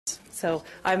So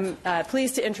I'm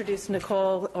pleased to introduce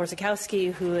Nicole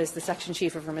Orzechowski, who is the Section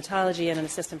Chief of Rheumatology and an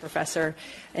Assistant Professor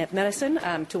at Medicine,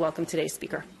 to welcome today's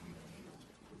speaker.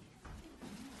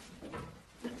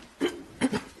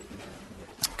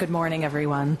 Good morning,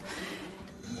 everyone.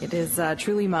 It is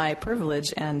truly my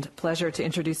privilege and pleasure to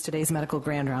introduce today's medical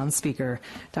grand round speaker,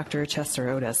 Dr. Chester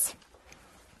Oddis.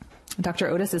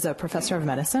 Dr. Oddis is a professor of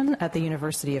medicine at the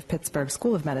University of Pittsburgh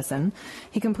School of Medicine.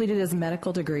 He completed his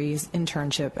medical degrees,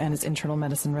 internship, and his internal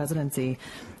medicine residency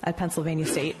at Pennsylvania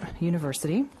State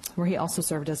University, where he also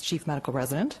served as chief medical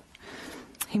resident.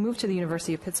 He moved to the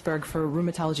University of Pittsburgh for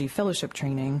rheumatology fellowship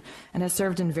training and has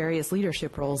served in various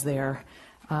leadership roles there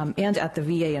and at the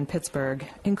VA in Pittsburgh,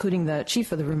 including the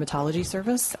chief of the rheumatology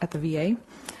service at the VA,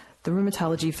 the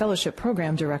Rheumatology Fellowship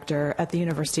Program Director at the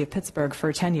University of Pittsburgh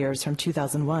for 10 years from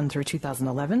 2001 through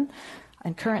 2011,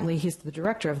 and currently he's the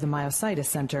director of the Myositis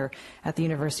Center at the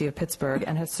University of Pittsburgh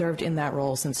and has served in that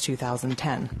role since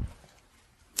 2010.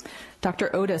 Dr.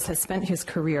 Oddis has spent his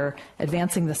career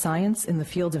advancing the science in the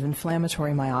field of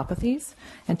inflammatory myopathies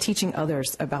and teaching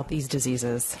others about these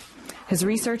diseases. His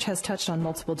research has touched on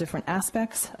multiple different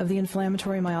aspects of the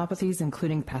inflammatory myopathies,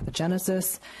 including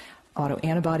pathogenesis,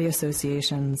 autoantibody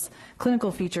associations,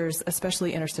 clinical features,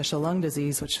 especially interstitial lung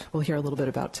disease, which we'll hear a little bit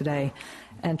about today,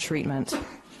 and treatment.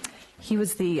 He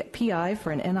was the PI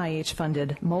for an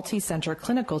NIH-funded multi-center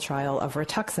clinical trial of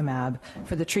rituximab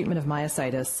for the treatment of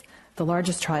myositis, the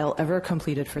largest trial ever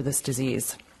completed for this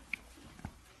disease.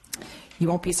 You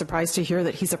won't be surprised to hear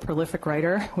that he's a prolific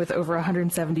writer with over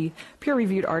 170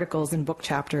 peer-reviewed articles and book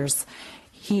chapters.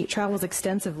 He travels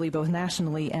extensively, both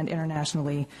nationally and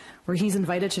internationally, where he's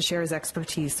invited to share his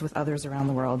expertise with others around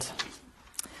the world.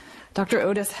 Dr.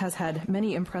 Oddis has had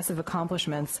many impressive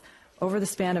accomplishments over the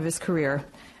span of his career,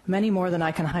 many more than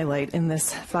I can highlight in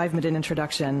this 5-minute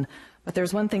introduction, but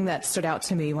there's one thing that stood out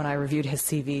to me when I reviewed his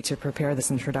CV to prepare this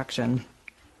introduction.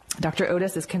 Dr.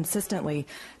 Oddis is consistently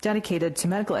dedicated to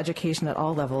medical education at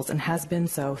all levels and has been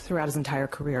so throughout his entire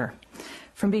career.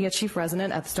 From being a chief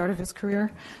resident at the start of his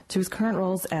career to his current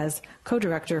roles as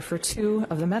co-director for 2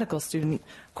 of the medical student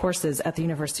courses at the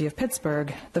University of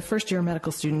Pittsburgh, the first-year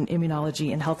medical student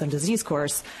immunology and health and disease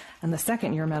course, and the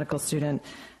second-year medical student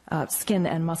skin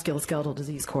and musculoskeletal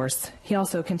disease course. He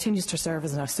also continues to serve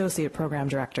as an associate program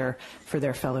director for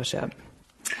their fellowship.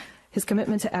 His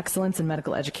commitment to excellence in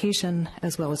medical education,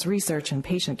 as well as research and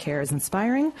patient care, is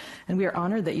inspiring, and we are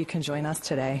honored that you can join us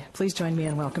today. Please join me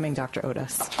in welcoming Dr.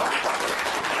 Oddis.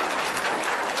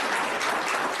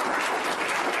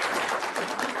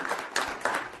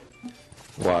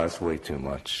 Wow, that's way too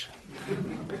much.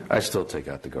 I still take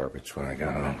out the garbage when I go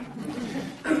home.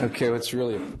 Okay, well, it's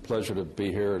really a pleasure to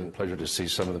be here and a pleasure to see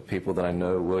some of the people that I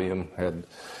know. William had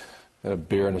a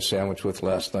beer and a sandwich with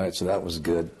last night, so that was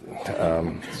good.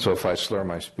 So if I slur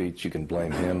my speech, you can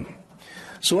blame him.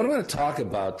 So what I'm going to talk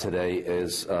about today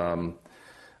is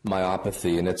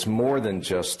myopathy, and it's more than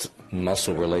just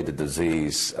muscle-related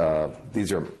disease.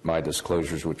 These are my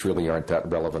disclosures, which really aren't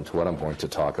that relevant to what I'm going to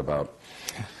talk about.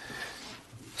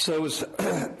 So it was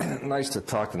nice to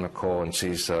talk to Nicole, and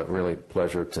she's really a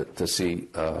pleasure to see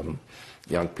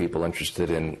young people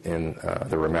interested in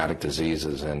the rheumatic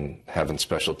diseases and having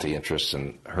specialty interests,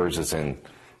 and hers is in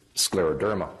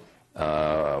scleroderma,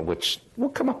 which will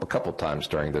come up a couple times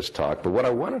during this talk. But what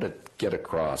I wanted to get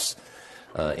across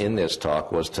in this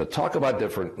talk was to talk about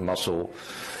different muscle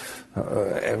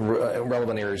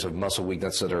relevant areas of muscle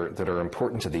weakness that are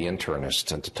important to the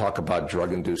internist, and to talk about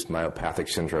drug-induced myopathic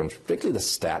syndromes, particularly the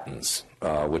statins,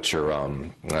 which are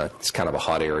it's kind of a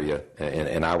hot area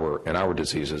in our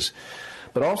diseases.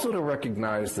 But also to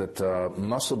recognize that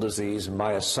muscle disease,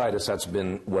 myositis, that's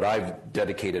been what I've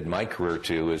dedicated my career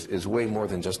to, is way more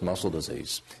than just muscle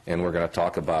disease. And we're going to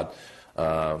talk about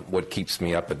what keeps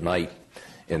me up at night,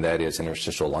 and that is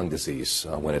interstitial lung disease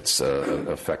when it's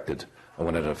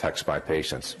when it affects my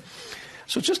patients.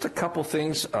 So just a couple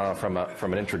things from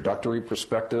an introductory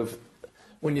perspective.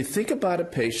 When you think about a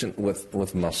patient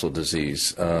with muscle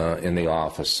disease in the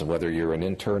office, whether you're an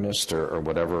internist or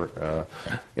whatever,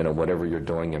 whatever you're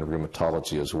doing in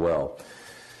rheumatology as well,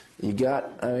 you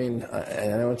got, I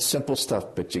know it's simple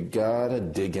stuff, but you got to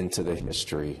dig into the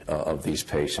history of these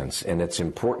patients. And it's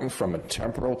important from a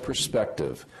temporal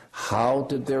perspective. How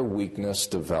did their weakness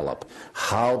develop?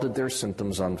 How did their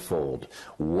symptoms unfold?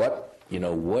 When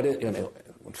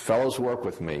fellows work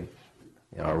with me,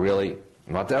 really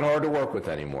not that hard to work with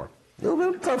anymore. A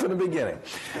little bit tough in the beginning.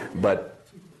 But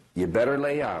you better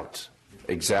lay out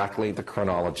exactly the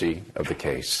chronology of the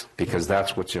case, because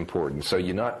that's what's important. So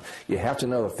you have to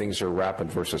know if things are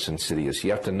rapid versus insidious.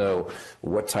 You have to know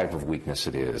what type of weakness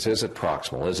it is. Is it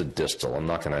proximal? Is it distal? I'm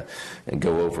not going to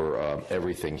go over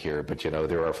everything here, but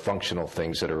there are functional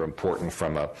things that are important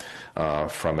from a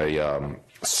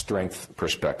strength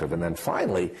perspective. And then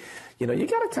finally, you got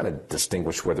to kind of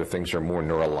distinguish whether things are more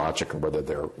neurologic or whether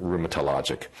they're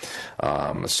rheumatologic.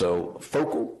 So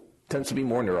focal tends to be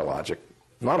more neurologic.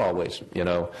 Not always,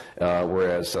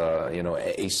 whereas,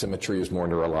 asymmetry is more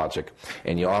neurologic.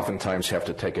 And you oftentimes have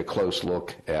to take a close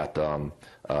look at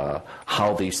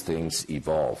how these things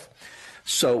evolve.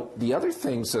 So the other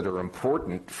things that are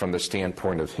important from the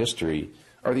standpoint of history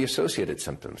are the associated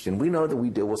symptoms. And we know that we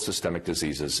deal with systemic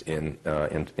diseases in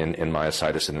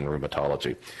myositis and in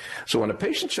rheumatology. So when a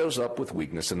patient shows up with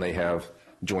weakness and they have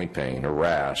joint pain or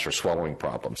rash or swallowing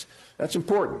problems, that's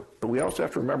important. But we also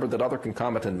have to remember that other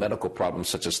concomitant medical problems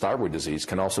such as thyroid disease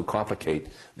can also complicate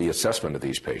the assessment of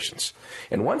these patients.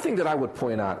 And one thing that I would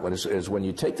point out is when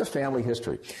you take the family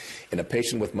history in a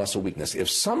patient with muscle weakness,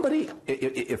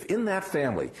 if in that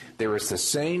family there is the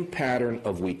same pattern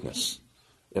of weakness,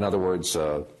 in other words,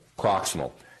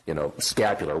 proximal,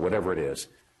 scapular, whatever it is,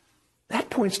 that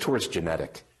points towards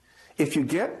genetic. If you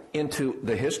get into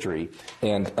the history,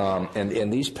 and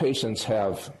these patients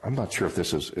have, I'm not sure if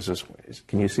this is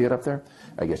can you see it up there?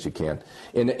 I guess you can.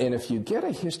 And if you get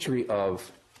a history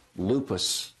of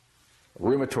lupus,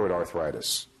 rheumatoid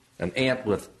arthritis, an aunt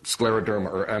with scleroderma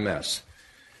or MS,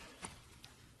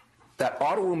 that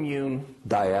autoimmune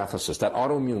diathesis, that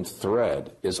autoimmune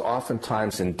thread, is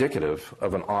oftentimes indicative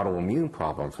of an autoimmune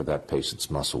problem for that patient's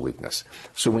muscle weakness.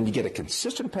 So when you get a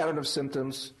consistent pattern of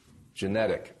symptoms,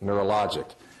 genetic,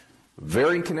 neurologic,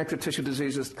 varying connective tissue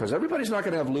diseases, because everybody's not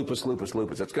going to have lupus.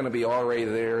 It's going to be RA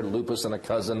there, lupus and a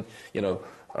cousin,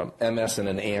 MS and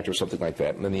an aunt or something like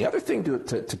that. And then the other thing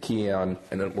to key on,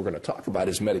 and then we're going to talk about,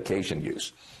 is medication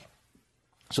use.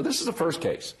 So this is the first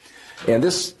case. And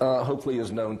this hopefully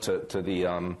is known to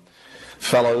the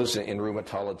fellows in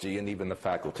rheumatology and even the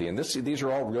faculty. And these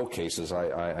are all real cases.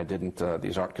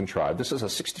 These aren't contrived. This is a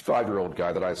 65-year-old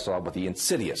guy that I saw with the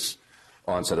insidious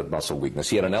onset of muscle weakness.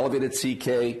 He had an elevated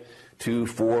CK, 2,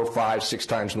 4, 5, 6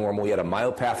 times normal. He had a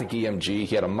myopathic EMG.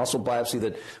 He had a muscle biopsy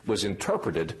that was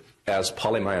interpreted as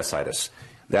polymyositis.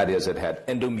 That is, it had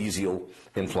endomysial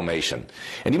inflammation.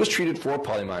 And he was treated for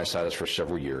polymyositis for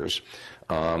several years.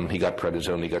 He got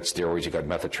prednisone, he got steroids, he got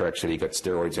methotrexate, he got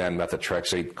steroids and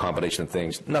methotrexate, combination of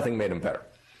things. Nothing made him better.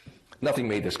 Nothing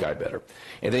made this guy better.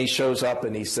 And then he shows up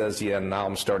and he says, now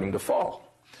I'm starting to fall.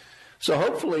 So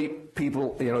hopefully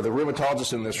people, the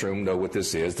rheumatologists in this room know what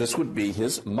this is. This would be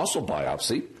his muscle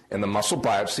biopsy. And the muscle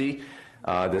biopsy,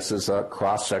 this is a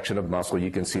cross-section of muscle. You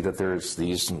can see that there's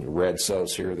these red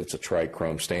cells here. That's a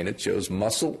trichrome stain. It shows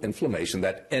muscle inflammation,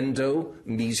 that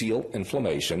endomysial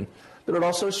inflammation. But it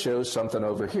also shows something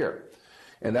over here.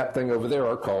 And that thing over there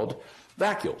are called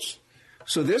vacuoles.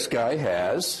 So this guy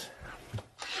has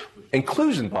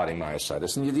inclusion body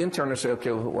myositis. And the internist say,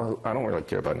 okay, well, I don't really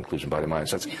care about inclusion body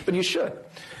myositis. But you should.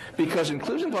 Because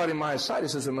inclusion body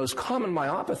myositis is the most common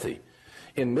myopathy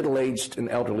in middle-aged and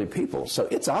elderly people. So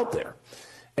it's out there.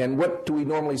 And what do we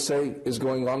normally say is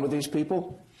going on with these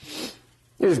people?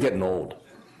 They're just getting old.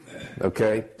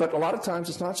 Okay? But a lot of times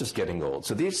it's not just getting old.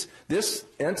 So this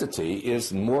entity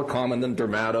is more common than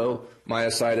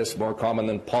dermatomyositis, more common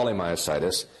than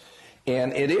polymyositis.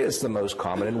 And it is the most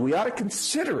common, and we ought to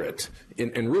consider it in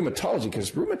rheumatology,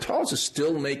 because rheumatologists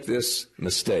still make this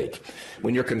mistake.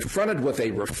 When you're confronted with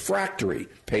a refractory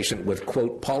patient with,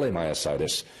 quote,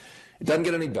 polymyositis, it doesn't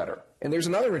get any better. And there's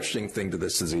another interesting thing to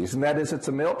this disease, and that is it's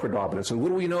a male predominance. And what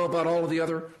do we know about all of the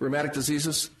other rheumatic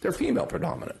diseases? They're female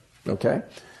predominant, okay?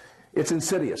 It's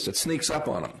insidious. It sneaks up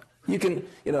on them. You can,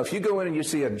 if you go in and you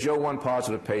see a Joe1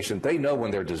 positive patient, they know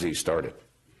when their disease started.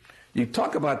 You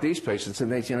talk about these patients, and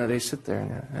they sit there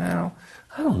and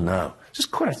I don't know,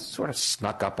 just sort of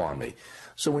snuck up on me.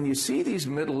 So when you see these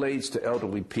middle-aged to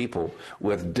elderly people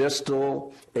with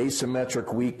distal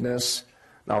asymmetric weakness,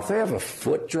 now if they have a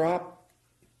foot drop,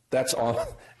 that's all.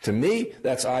 To me,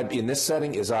 that's in this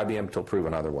setting is IBM till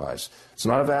proven otherwise. It's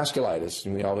not a vasculitis,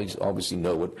 and we obviously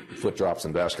know what foot drops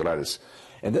and vasculitis.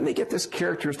 And then they get this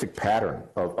characteristic pattern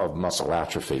of muscle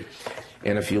atrophy.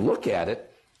 And if you look at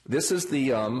it, this is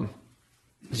these are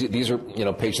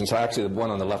patients. Actually, the one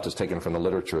on the left is taken from the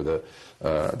literature,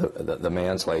 the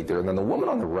man's leg there, and then the woman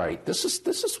on the right. This is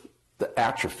the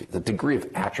atrophy, the degree of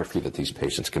atrophy that these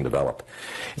patients can develop.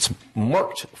 It's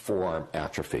marked forearm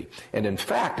atrophy, and in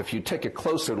fact, if you take a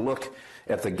closer look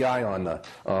at the guy on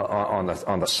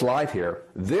the slide here,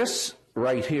 this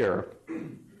right here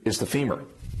is the femur.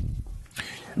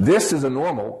 This is a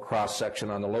normal cross-section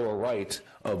on the lower right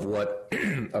of what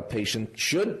a patient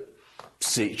should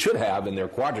have in their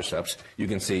quadriceps. You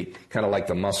can see kind of like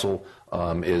the muscle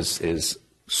is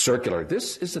circular.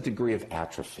 This is the degree of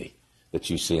atrophy that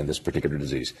you see in this particular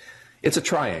disease. It's a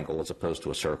triangle as opposed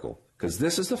to a circle, because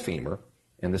this is the femur,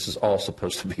 and this is all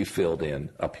supposed to be filled in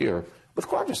up here with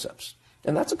quadriceps.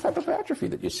 And that's a type of atrophy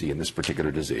that you see in this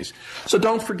particular disease. So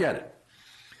don't forget it.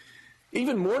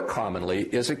 Even more commonly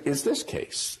is this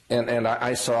case. And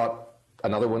I saw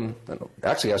another one.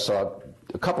 Actually, I saw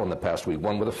a couple in the past week,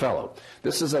 one with a fellow.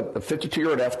 This is a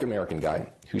 52-year-old African-American guy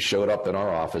who showed up in our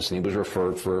office, and he was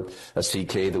referred for a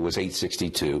CK that was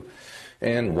 862.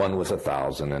 And one was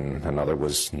 1,000, and another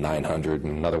was 900,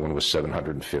 and another one was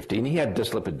 750. And he had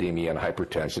dyslipidemia and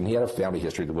hypertension. He had a family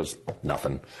history that was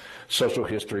nothing. Social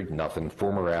history, nothing.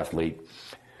 Former athlete.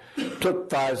 Took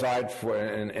thiazide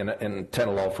and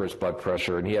tenolol for his blood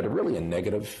pressure, and he had really a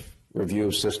negative review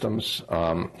of systems.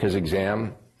 His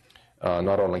exam,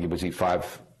 not only was he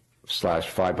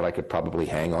 5/5, but I could probably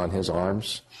hang on his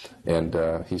arms. And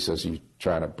he says, "You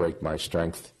trying to break my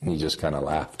strength?" And he just kind of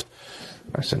laughed.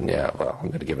 I said, "Yeah, well, I'm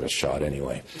going to give it a shot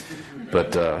anyway."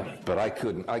 But I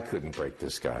couldn't break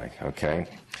this guy, okay?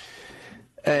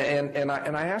 And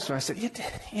I asked him, I said,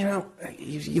 you know,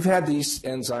 you've had these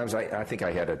enzymes. I think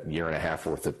I had a year and a half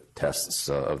worth of tests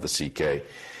of the CK.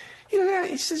 You know,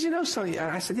 he says,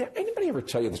 I said, yeah, anybody ever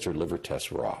tell you that your liver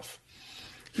tests were off?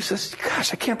 He says,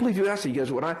 gosh, I can't believe you asked me. He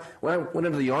goes, when I went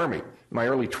into the Army in my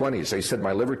early 20s, they said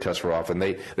my liver tests were off, and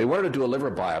they wanted to do a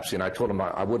liver biopsy, and I told them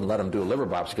I wouldn't let them do a liver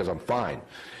biopsy because I'm fine.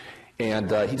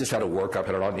 And he just had a workup,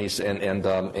 had it on,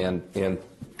 and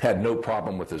had no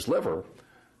problem with his liver.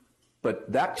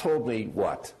 But that told me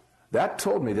what? That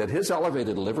told me that his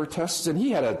elevated liver tests, and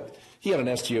he had an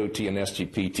SGOT and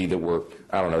SGPT that were,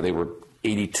 I don't know, they were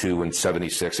 82 and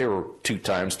 76. They were 2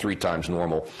 times, 3 times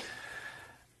normal.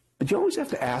 But you always have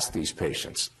to ask these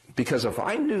patients, because if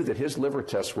I knew that his liver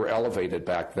tests were elevated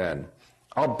back then,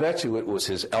 I'll bet you it was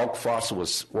his ALK phos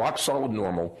was rock solid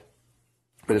normal,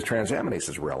 but his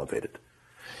transaminases were elevated.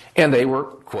 And they were,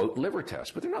 quote, liver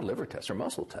tests, but they're not liver tests, they're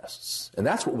muscle tests. And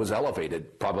that's what was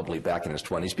elevated probably back in his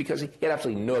 20s, because he had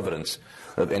absolutely no evidence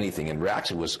of anything and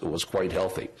actually was quite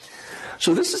healthy.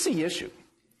 So this is the issue.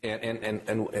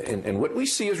 And what we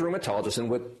see as rheumatologists and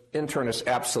what internists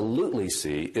absolutely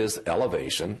see is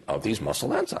elevation of these muscle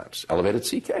enzymes, elevated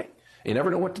CK. You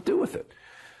never know what to do with it.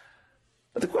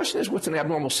 But the question is, what's an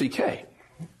abnormal CK?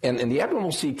 And the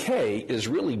abnormal CK is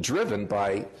really driven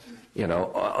by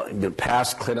the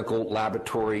past clinical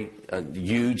laboratory,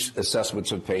 huge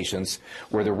assessments of patients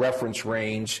where the reference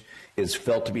range is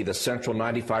felt to be the central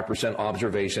 95%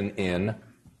 observation in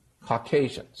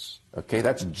Caucasians. Okay,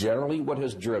 that's generally what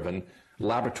has driven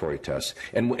laboratory tests.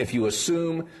 And if you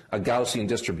assume a Gaussian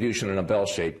distribution in a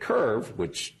bell-shaped curve,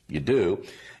 which you do,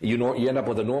 you end up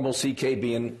with a normal CK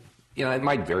being, it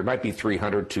might vary, it might be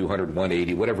 300, 200,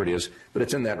 180, whatever it is, but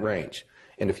it's in that range.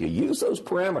 And if you use those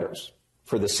parameters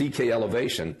for the CK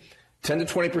elevation, 10 to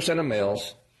 20% of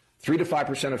males, 3 to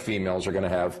 5% of females are going to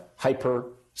have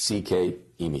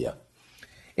hyper-CKemia.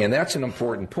 And that's an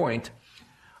important point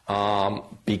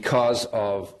because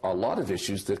of a lot of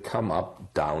issues that come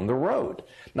up down the road.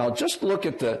 Now, just look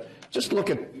at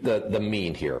the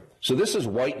mean here. So this is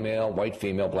white male, white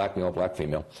female, black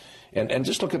female. And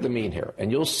just look at the mean here.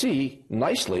 And you'll see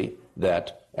nicely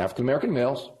that African-American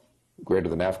males, greater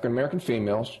than African-American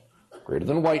females, greater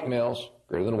than white males,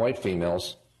 greater than white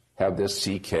females, have this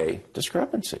CK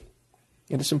discrepancy.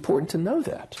 And it's important to know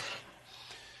that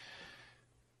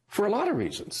for a lot of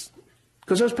reasons,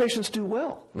 because those patients do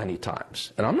well many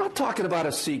times. And I'm not talking about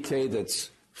a CK that's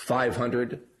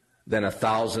 500, then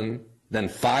 1,000, then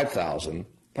 5,000.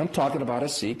 I'm talking about a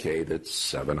CK that's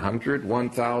 700,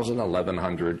 1,000,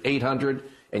 1,100, 800,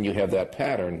 and you have that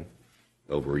pattern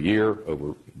over a year,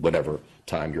 over whatever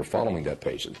time you're following that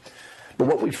patient. But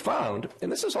what we found,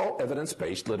 and this is all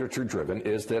evidence-based, literature-driven,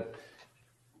 is that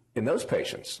in those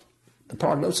patients, the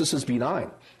prognosis is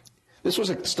benign. This was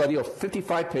a study of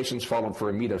 55 patients followed for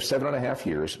a mean of 7.5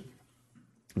 years.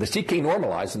 The CK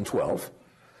normalized in 12.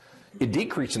 It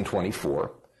decreased in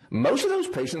 24. Most of those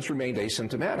patients remained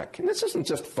asymptomatic. And this isn't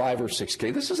just 5 or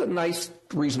 6K. This is a nice,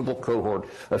 reasonable cohort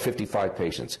of 55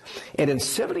 patients. And in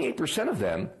 78% of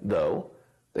them, though,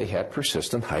 they had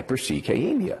persistent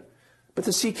hyper-CKemia. But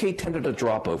the CK tended to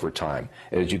drop over time.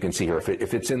 As you can see here,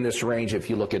 if it's in this range, if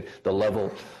you look at the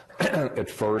level at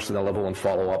first and the level in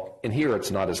follow-up, and here it's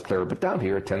not as clear, but down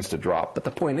here it tends to drop. But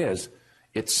the point is,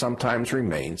 it sometimes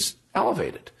remains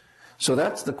elevated. So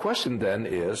that's the question then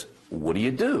is, what do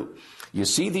you do? You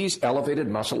see these elevated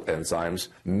muscle enzymes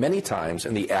many times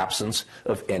in the absence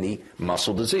of any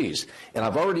muscle disease. And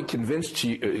I've already convinced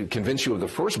you of the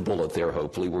first bullet there,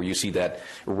 hopefully, where you see that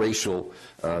racial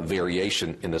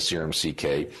variation in the serum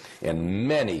CK. And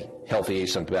many healthy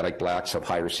asymptomatic blacks have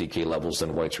higher CK levels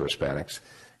than whites or Hispanics.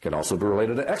 It can also be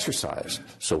related to exercise.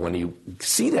 So when you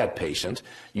see that patient,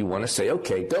 you want to say,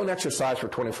 okay, don't exercise for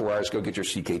 24 hours, go get your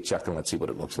CK checked and let's see what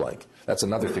it looks like. That's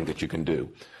another thing that you can do.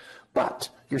 But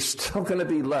you're still going to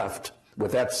be left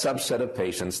with that subset of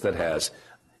patients that has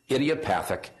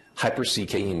idiopathic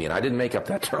hyper-CKemia. And I didn't make up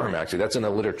that term, actually. That's in the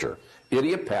literature.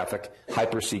 Idiopathic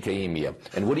hyper-CKemia.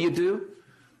 And what do?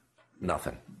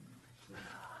 Nothing.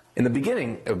 In the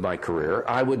beginning of my career,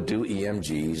 I would do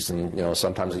EMGs, and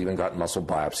sometimes I even got muscle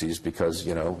biopsies because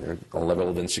a level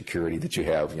of insecurity that you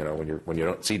have when you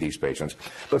don't see these patients.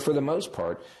 But for the most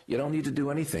part, you don't need to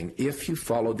do anything if you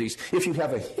follow these. If you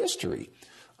have a history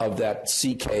of that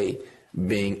CK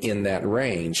being in that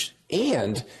range,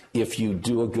 and if you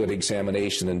do a good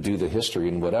examination and do the history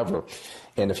and whatever,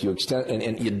 and if you extend,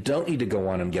 and you don't need to go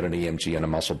on and get an EMG and a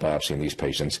muscle biopsy in these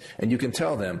patients, and you can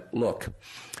tell them, look,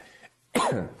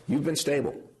 you've been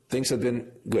stable. Things have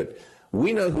been good.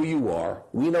 We know who you are.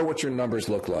 We know what your numbers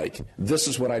look like. This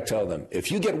is what I tell them.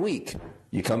 If you get weak,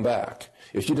 you come back.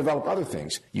 If you develop other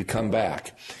things, you come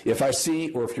back. If I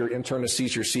see, or if your internist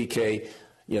sees your CK,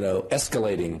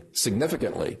 escalating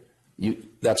significantly,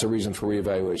 that's a reason for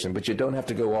reevaluation. But you don't have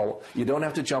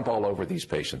to jump all over these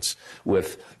patients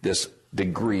with this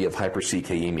degree of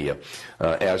hyper-CKemia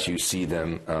as you see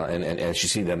them and as you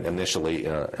see them initially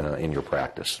in your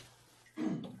practice.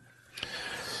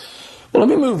 Well, let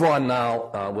me move on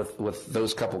now with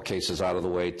those couple cases out of the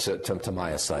way to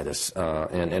myositis.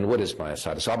 And what is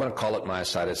myositis? So I'm going to call it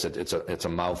myositis. It's a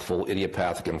mouthful.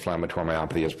 Idiopathic inflammatory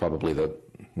myopathy is probably the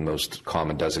most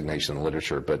common designation in the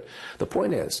literature. But the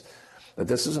point is that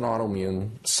this is an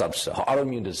autoimmune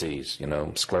autoimmune disease,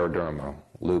 scleroderma,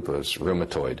 lupus,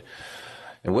 rheumatoid.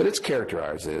 And what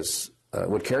characterizes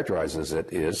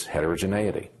it is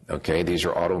heterogeneity. Okay, these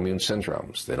are autoimmune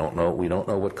syndromes. We don't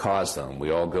know what caused them.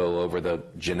 We all go over the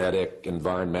genetic,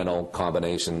 environmental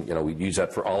combination. We use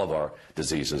that for all of our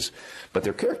diseases. But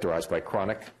they're characterized by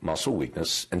chronic muscle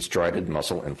weakness and striated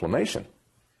muscle inflammation.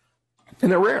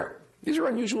 And they're rare. These are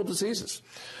unusual diseases.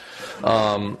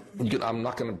 I'm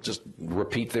not going to just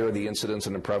repeat there the incidence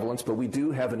and the prevalence, but we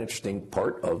do have an interesting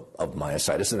part of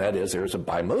myositis, and that is there's a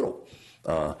bimodal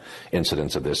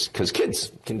incidence of this, because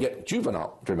kids can get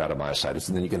juvenile dermatomyositis,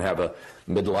 and then you can have a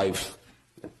midlife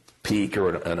peak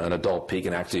or an adult peak,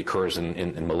 and actually occurs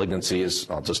in malignancy, as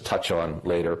I'll just touch on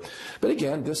later. But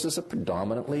again, this is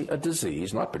predominantly a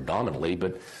disease, not predominantly,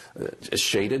 but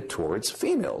shaded towards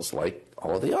females, like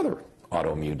all of the other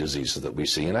autoimmune diseases that we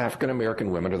see, and African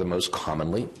American women are the most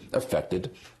commonly affected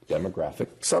demographic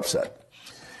subset.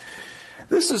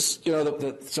 This is,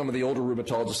 some of the older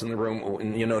rheumatologists in the room,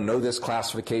 know this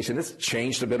classification. It's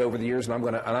changed a bit over the years, and I'm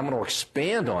going to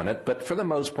expand on it. But for the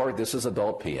most part, this is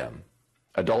adult PM,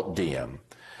 adult DM,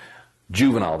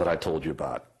 juvenile that I told you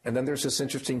about. And then there's this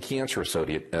interesting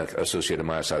cancer-associated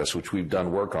myositis, which we've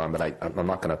done work on, but I'm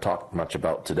not going to talk much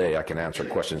about today. I can answer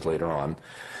questions later on.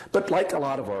 But like a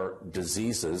lot of our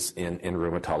diseases in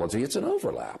rheumatology, it's an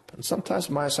overlap. And sometimes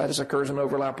myositis occurs in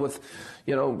overlap with,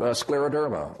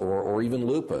 scleroderma or even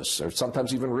lupus, or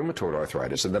sometimes even rheumatoid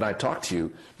arthritis. And then I talked to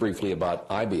you briefly about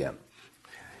IBM.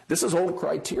 This is old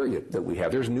criteria that we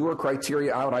have. There's newer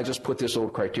criteria out. I just put this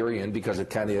old criteria in because it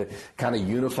kind of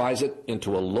unifies it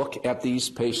into a look at these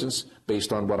patients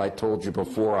based on what I told you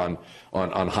before on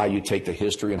how you take the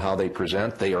history and how they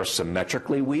present. They are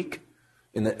symmetrically weak.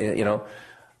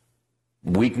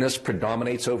 Weakness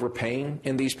predominates over pain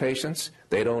in these patients.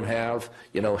 They don't have,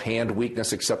 hand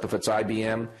weakness except if it's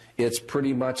IBM. It's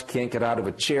pretty much can't get out of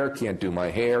a chair, can't do my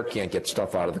hair, can't get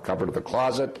stuff out of the cupboard or the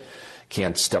closet,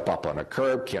 can't step up on a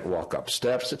curb, can't walk up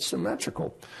steps. It's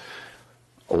symmetrical.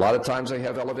 A lot of times they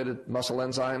have elevated muscle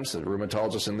enzymes. The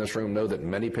rheumatologists in this room know that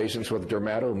many patients with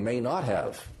dermato may not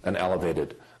have an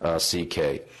elevated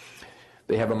CK.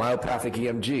 They have a myopathic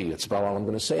EMG. That's about all I'm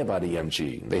going to say about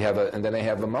EMG. And then they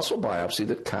have a muscle biopsy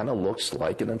that kind of looks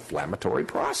like an inflammatory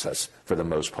process for the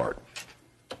most part.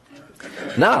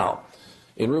 Now,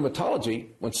 in rheumatology,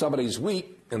 when somebody's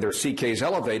weak and their CK is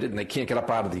elevated and they can't get up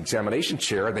out of the examination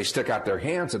chair and they stick out their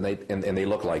hands and they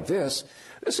look like this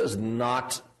is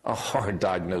not a hard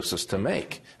diagnosis to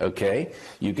make. Okay,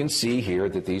 you can see here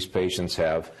that these patients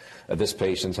have. This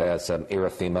patient has an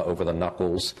erythema over the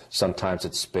knuckles. Sometimes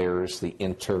it spares the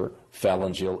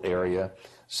interphalangeal area.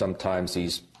 Sometimes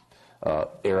these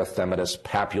erythematous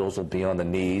papules will be on the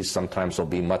knees. Sometimes they'll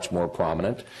be much more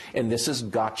prominent. And this is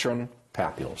Gottron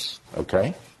papules,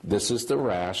 okay? This is the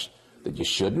rash that you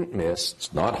shouldn't miss.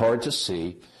 It's not hard to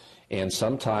see, and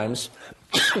sometimes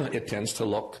it tends to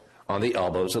look on the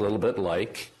elbows a little bit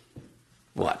like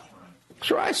what?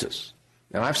 Psoriasis.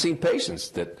 And I've seen patients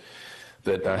that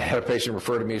had a patient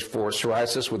refer to me for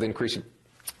psoriasis with increasing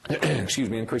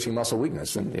increasing muscle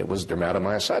weakness, and it was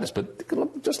dermatomyositis, but it could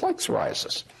look just like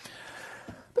psoriasis.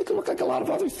 They can look like a lot of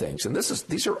other things, and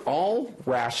these are all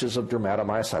rashes of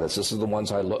dermatomyositis. This is the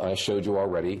ones I showed you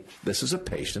already. This is a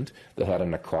patient that had a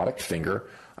necrotic finger.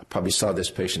 I probably saw this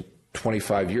patient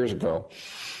 25 years ago,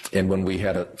 and when we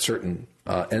had a certain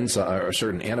enzyme or a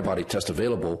certain antibody test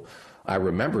available, I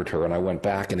remembered her, and I went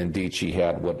back, and indeed she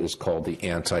had what is called the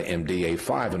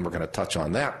anti-MDA5, and we're going to touch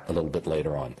on that a little bit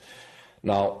later on.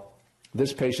 Now,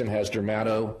 this patient has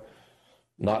dermato,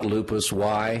 not lupus.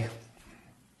 Why?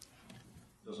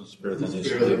 Doesn't spare the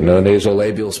nasolabial. No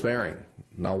nasolabial sparing.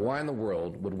 Now, why in the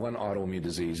world would one autoimmune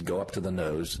disease go up to the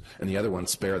nose and the other one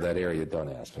spare that area? Don't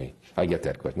ask me. I get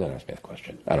that question. Don't ask me that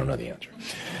question. I don't know the answer.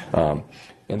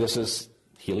 And this is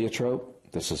heliotrope.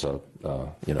 This is a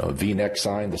V-neck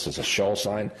sign. This is a Shull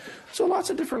sign. So lots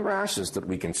of different rashes that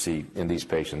we can see in these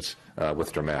patients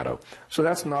with dermato. So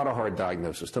that's not a hard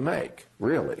diagnosis to make,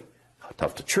 really.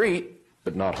 Tough to treat,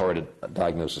 but not hard a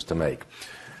diagnosis to make.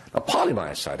 Now,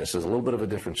 polymyositis is a little bit of a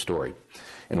different story.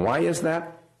 And why is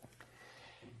that?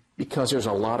 Because there's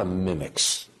a lot of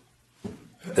mimics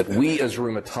that we as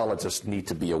rheumatologists need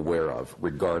to be aware of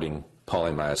regarding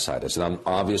polymyositis. And I'm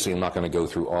not going to go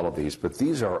through all of these, but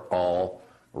these are all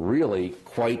really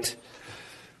quite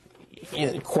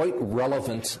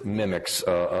relevant mimics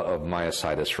of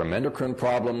myositis, from endocrine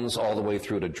problems all the way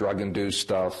through to drug-induced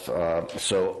stuff.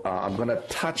 So I'm going to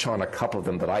touch on a couple of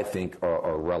them that I think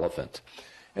are relevant.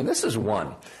 And this is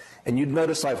one. And you'd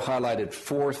notice I've highlighted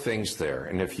 4 things there.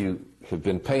 And if you have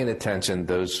been paying attention,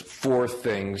 those 4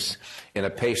 things in a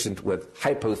patient with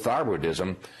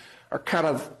hypothyroidism are kind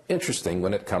of interesting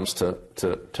when it comes to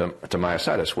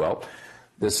myositis. Well,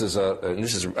 this is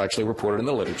actually reported in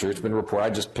the literature. It's been reported. I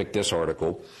just picked this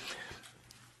article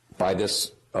by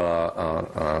this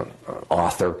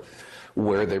author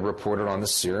where they reported on the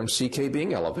serum CK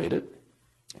being elevated.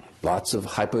 Lots of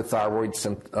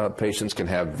hypothyroid patients can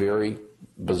have very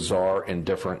bizarre and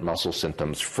different muscle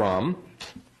symptoms, from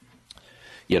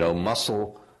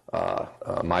muscle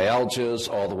myalgias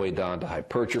all the way down to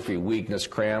hypertrophy, weakness,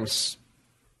 cramps,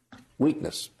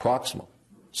 weakness, proximal,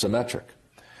 symmetric.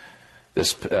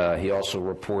 He also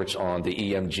reports on the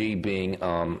EMG being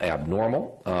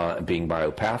abnormal, being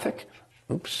myopathic.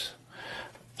 Oops,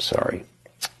 sorry.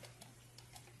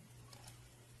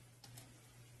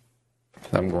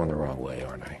 I'm going the wrong way,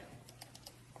 aren't I?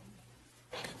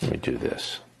 Let me do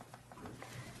this.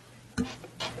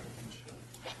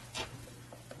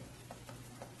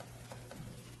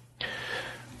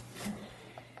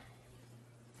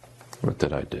 What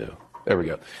did I do? There we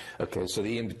go. Okay, so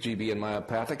the EMG being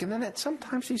myopathic, and then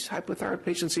sometimes these hypothyroid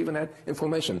patients even had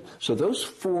inflammation. So those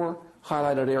 4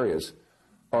 highlighted areas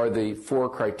are the 4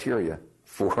 criteria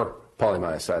for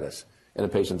polymyositis in a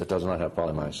patient that does not have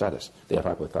polymyositis. They have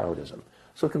hypothyroidism.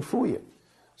 So it can fool you.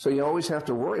 So you always have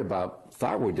to worry about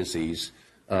thyroid disease,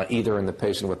 either in the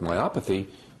patient with myopathy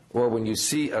or when you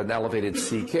see an elevated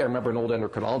CK. I remember an old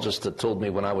endocrinologist that told me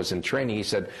when I was in training, he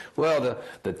said, well,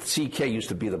 the CK used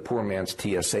to be the poor man's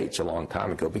TSH a long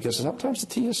time ago, because sometimes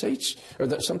the TSH, or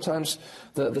sometimes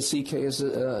the CK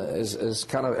is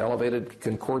kind of elevated,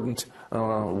 concordant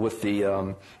with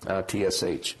the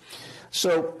TSH.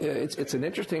 So it's an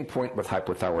interesting point with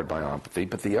hypothyroid myopathy,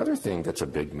 but the other thing that's a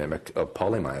big mimic of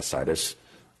polymyositis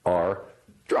are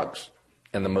drugs.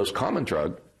 And the most common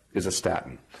drug is a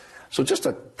statin. So just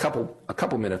a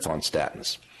couple minutes on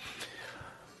statins.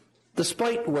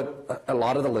 Despite what a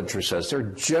lot of the literature says, they're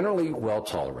generally well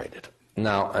tolerated.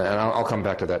 Now, and I'll come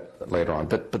back to that later on,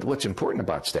 but what's important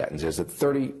about statins is that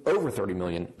over 30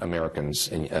 million Americans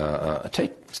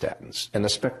take statins, and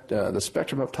the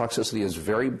spectrum of toxicity is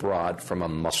very broad from a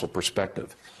muscle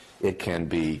perspective. It can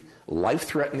be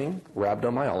life-threatening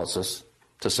rhabdomyolysis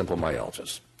to simple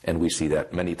myalgias, and we see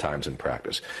that many times in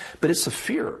practice. But it's the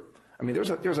fear. I mean,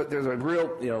 there's a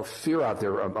real fear out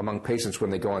there among patients when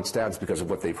they go on statins because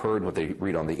of what they've heard, what they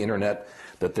read on the internet,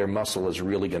 that their muscle is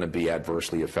really going to be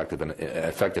adversely affected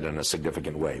in a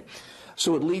significant way.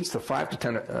 So it leads to 5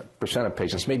 to 10% of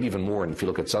patients, maybe even more, and if you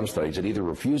look at some studies, that either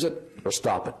refuse it or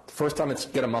stop it. The first time it's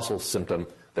get a muscle symptom,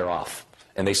 they're off,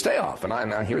 and they stay off, and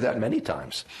I hear that many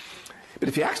times. But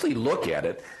if you actually look at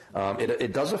it,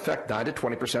 it does affect 9 to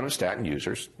 20% of statin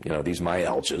users, these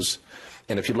myalgias.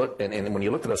 And if you look, and when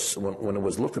you looked at when it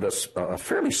was looked at a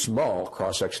fairly small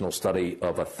cross-sectional study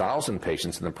of 1,000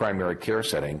 patients in the primary care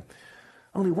setting,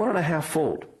 only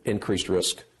 1.5-fold increased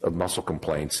risk of muscle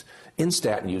complaints in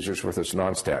statin users versus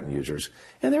non-statin users.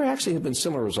 And there actually have been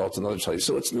similar results in other studies.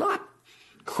 So it's not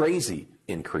crazy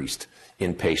increased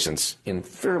in patients in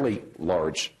fairly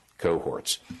large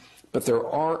cohorts. But there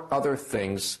are other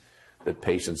things that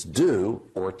patients do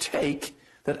or take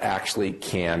that actually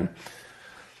can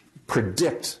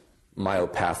predict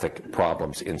myopathic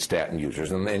problems in statin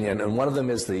users. And one of them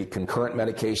is the concurrent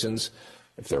medications.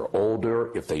 If they're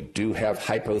older, if they do have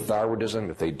hypothyroidism,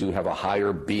 if they do have a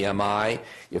higher BMI,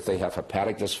 if they have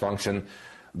hepatic dysfunction,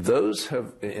 those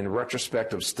have, in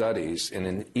retrospective studies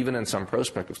and even in some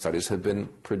prospective studies, have been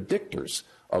predictors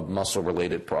of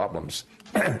muscle-related problems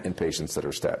in patients that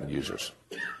are statin users.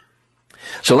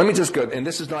 So let me just go, and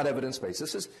this is not evidence-based.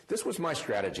 This was my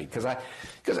strategy because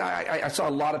I saw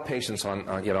a lot of patients on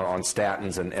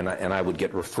statins, and I would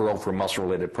get referral for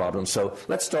muscle-related problems. So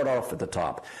let's start off at the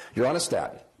top. You're on a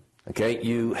statin, okay?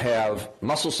 You have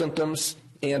muscle symptoms,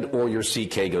 and or your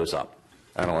CK goes up.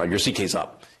 I don't know, your CK's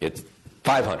up. It's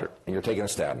 500, and you're taking a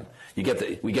statin. We get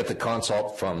the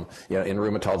consult from in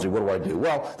rheumatology. What do?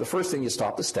 Well, the first thing, you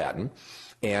stop the statin.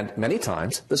 And many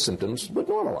times, the symptoms would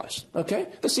normalize, okay?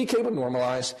 The CK would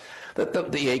normalize,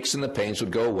 the aches and the pains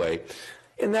would go away.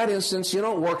 In that instance, you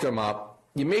don't work them up.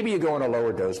 Maybe you go on a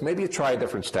lower dose. Maybe you try a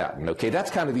different statin, okay?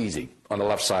 That's kind of easy on the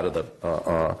left side of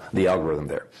the algorithm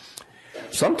there.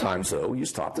 Sometimes, though, you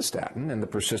stop the statin, and the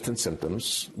persistent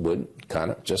symptoms would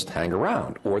kind of just hang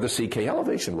around, or the CK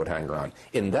elevation would hang around.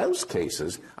 In those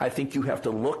cases, I think you have to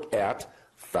look at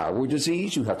thyroid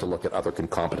disease, you have to look at other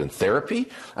concomitant therapy.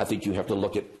 I think you have to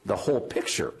look at the whole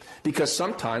picture, because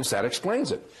sometimes that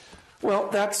explains it. Well,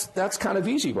 that's kind of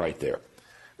easy right there.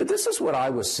 But this is what I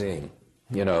was seeing,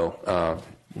 I don't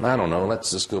know,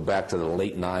 let's just go back to the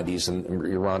late 90s and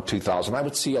around 2000. I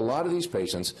would see a lot of these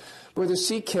patients where the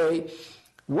CK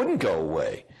wouldn't go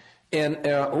away. And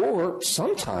or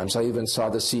sometimes I even saw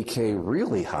the CK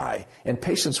really high, and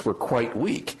patients were quite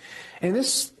weak. And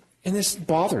this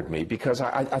bothered me because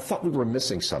I thought we were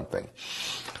missing something.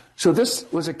 So this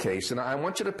was a case, and I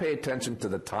want you to pay attention to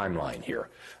the timeline here,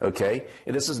 okay?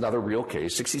 And this is another real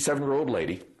case, 67-year-old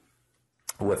lady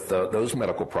with those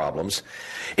medical problems.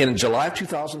 In July of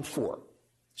 2004,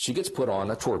 she gets put on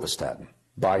atorvastatin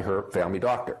by her family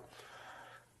doctor.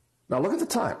 Now look at the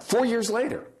time. 4 years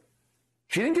later,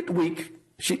 she didn't get weak.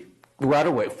 She right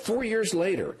away. 4 years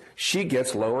later, she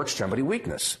gets lower extremity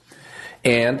weakness.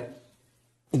 And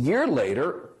a year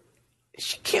later,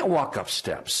 she can't walk up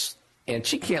steps, and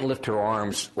she can't lift her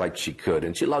arms like she could,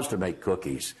 and she loves to make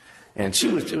cookies. And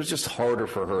it was just harder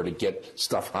for her to get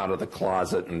stuff out of the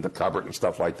closet and the cupboard and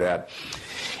stuff like that.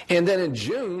 And then in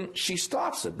June, she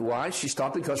stops it. Why? She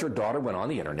stopped because her daughter went on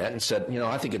the internet and said,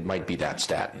 I think it might be that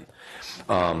statin.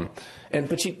 But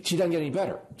she doesn't get any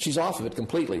better. She's off of it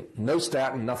completely. No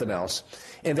statin, nothing else.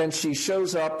 And then she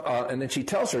shows up, and then she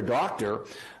tells her doctor,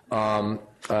 in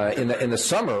the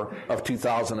summer of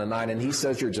 2009, and he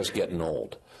says, you're just getting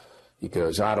old. He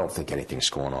goes, I don't think anything's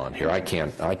going on here. I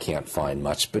can't find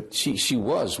much. But she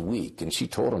was weak, and she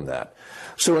told him that.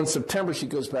 So in September, she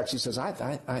goes back. She says,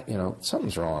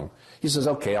 something's wrong. He says,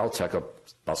 okay, I'll check a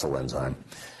muscle enzyme.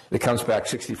 It comes back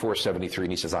 64.73,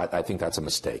 and he says, I think that's a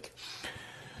mistake.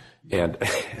 And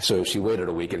so she waited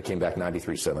a week, and it came back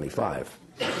 93.75.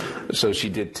 So she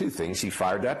did two things. She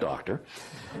fired that doctor,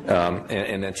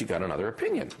 and then she got another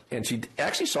opinion. And she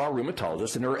actually saw a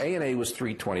rheumatologist, and her ANA was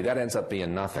 320. That ends up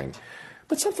being nothing.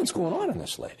 But something's going on in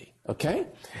this lady, okay?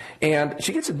 And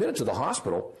she gets admitted to the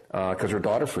hospital because her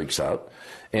daughter freaks out,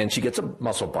 and she gets a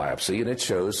muscle biopsy, and it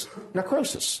shows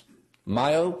necrosis,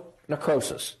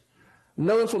 myonecrosis.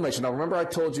 No inflammation. Now, remember I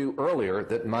told you earlier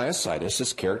that myositis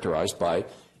is characterized by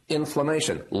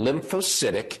inflammation,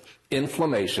 lymphocytic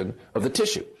inflammation of the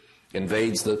tissue.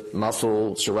 Invades the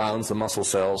muscle, surrounds the muscle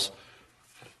cells.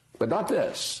 But not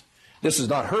this. This is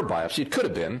not her biopsy. It could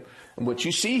have been. And what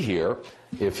you see here,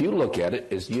 if you look at it,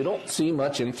 is you don't see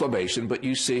much inflammation, but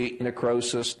you see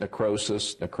necrosis,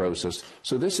 necrosis, necrosis.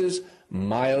 So this is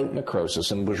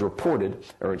myonecrosis, and was reported,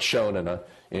 or it's shown in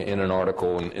an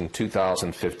article in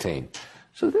 2015.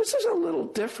 So this is a little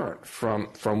different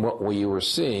from what we were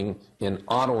seeing in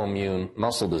autoimmune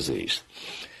muscle disease.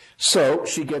 So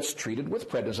she gets treated with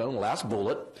prednisone, last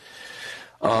bullet,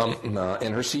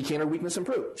 and her CK and her weakness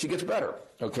improved. She gets better,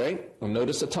 okay? And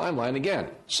notice the timeline again.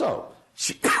 So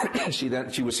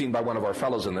she was seen by one of our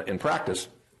fellows in practice,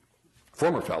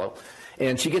 former fellow,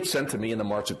 and she gets sent to me in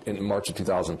March of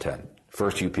 2010.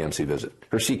 First UPMC visit.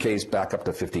 Her CK's back up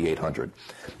to 5,800.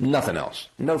 Nothing else.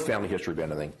 No family history of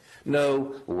anything.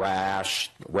 No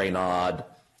rash, Raynaud,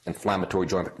 inflammatory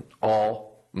joint,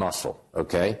 all muscle,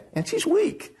 okay? And she's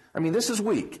weak. I mean, this is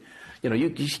weak.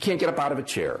 she can't get up out of a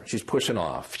chair. She's pushing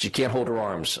off. She can't hold her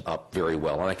arms up very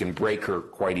well, and I can break her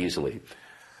quite easily.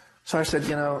 So I said,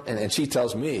 and she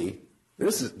tells me,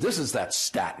 this is that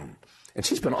statin. And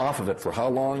she's been off of it for how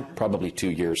long? Probably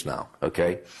 2 years now,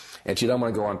 okay? And she doesn't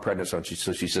want to go on prednisone,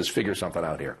 so she says, figure something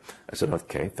out here. I said,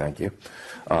 okay, thank you.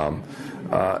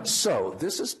 So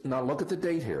this is, now look at the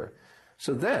date here.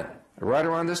 So then, right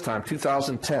around this time,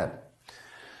 2010,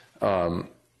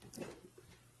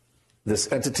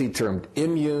 this entity termed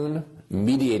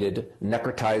immune-mediated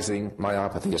necrotizing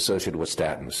myopathy associated with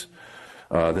statins.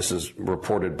 This is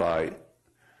reported by a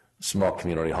small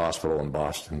community hospital in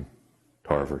Boston,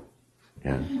 Harvard.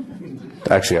 And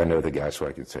actually, I know the guy, so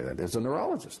I can say that. There's a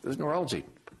neurologist. There's a neurology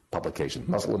publication,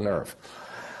 Muscle and Nerve.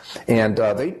 And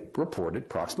they reported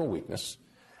proximal weakness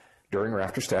during or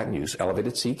after statin use,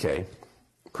 elevated CK,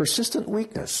 persistent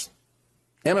weakness,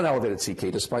 and an elevated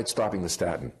CK despite stopping the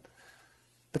statin.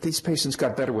 But these patients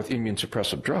got better with immune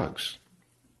suppressive drugs.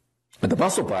 And the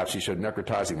muscle biopsy showed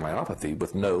necrotizing myopathy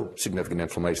with no significant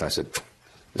inflammation. I said,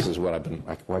 this is what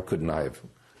why couldn't I have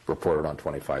reported on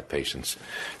 25 patients?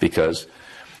 Because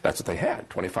that's what they had,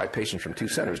 25 patients from 2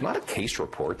 centers. Not a case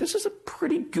report. This is a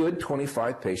pretty good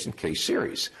 25-patient case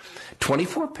series.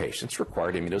 24 patients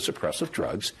required immunosuppressive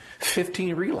drugs,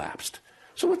 15 relapsed.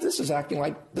 So what this is acting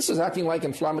like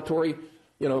inflammatory,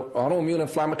 autoimmune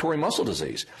inflammatory muscle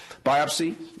disease.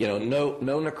 Biopsy,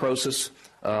 no necrosis,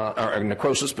 or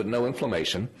necrosis but no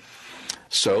inflammation.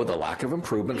 So the lack of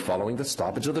improvement following the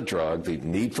stoppage of the drug, the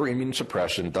need for immune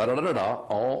suppression,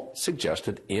 all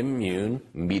suggested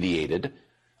immune-mediated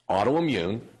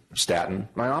autoimmune statin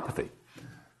myopathy. A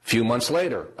few months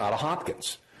later, out of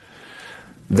Hopkins,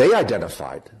 they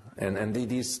identified, and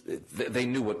they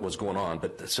knew what was going on,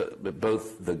 but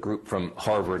both the group from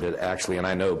Harvard had actually, and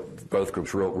I know both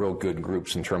groups, real good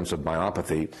groups in terms of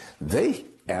myopathy, they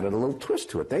added a little twist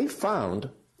to it. They found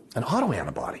an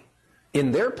autoantibody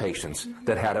in their patients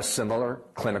that had a similar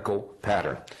clinical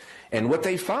pattern. And what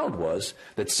they found was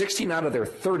that 16 out of their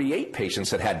 38 patients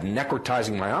that had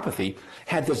necrotizing myopathy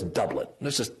had this doublet.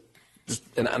 This is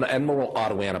an abnormal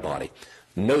autoantibody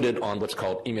noted on what's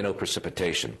called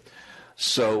immunoprecipitation.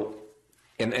 So,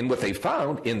 and what they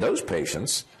found in those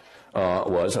patients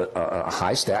was a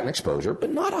high statin exposure,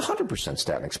 but not 100%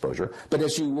 statin exposure. But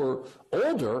as you were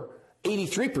older,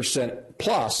 83%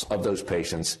 plus of those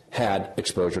patients had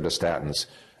exposure to statins,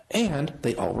 and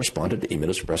they all responded to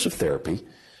immunosuppressive therapy,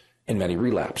 and many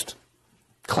relapsed.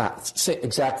 Same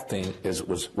exact thing as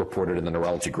was reported in the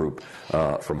neurology group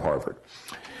from Harvard.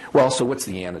 Well, so what's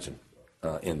the antigen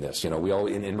in this? In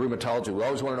rheumatology, we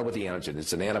always want to know what the antigen is.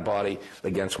 It's an antibody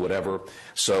against whatever.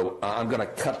 So I'm going to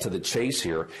cut to the chase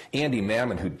here. Andy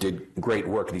Mammon, who did great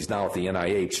work, and he's now at the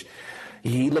NIH,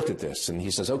 he looked at this and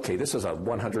he says, okay, this is a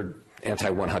 100,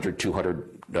 anti-100,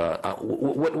 200,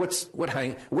 what looks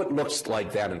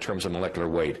like that in terms of molecular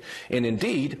weight? And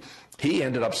indeed, he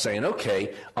ended up saying,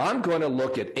 okay, I'm going to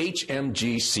look at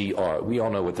HMGCR. We all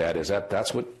know what that is.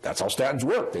 That's how statins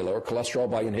work. They lower cholesterol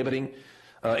by inhibiting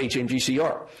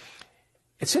HMGCR.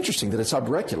 It's interesting that it's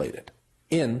upregulated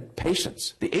in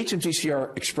patients. The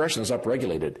HMGCR expression is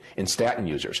upregulated in statin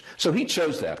users. So he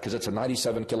chose that because it's a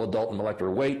 97 kilodalton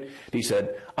molecular weight. He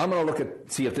said, I'm going to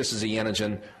see if this is the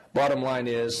antigen. Bottom line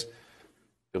is,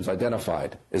 it was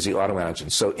identified as the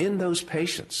autoantigen. So in those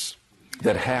patients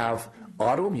that have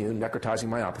autoimmune necrotizing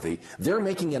myopathy, they're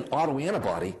making an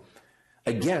autoantibody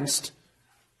against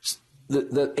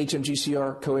the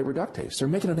HMGCR CoA reductase. They're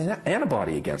making an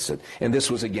antibody against it. And this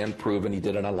was again proven. He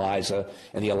did an ELISA,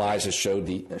 and the ELISA showed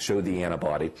the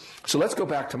antibody. So let's go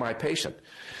back to my patient.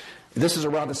 This is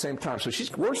around the same time. So she's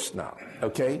worse now,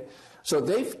 okay? So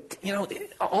they've,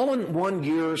 all in 1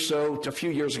 year or so, a few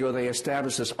years ago, they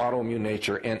established this autoimmune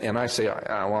nature. And I say,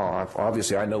 well,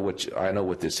 obviously I know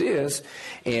what this is.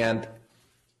 And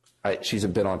she's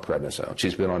been on prednisone.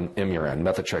 She's been on Imuran,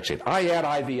 methotrexate. I add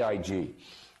IVIG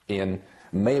in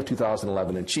May of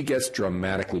 2011, and she gets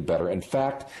dramatically better. In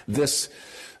fact, this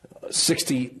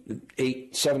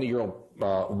 68, 70-year-old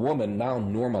woman now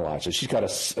normalizes.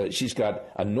 She's got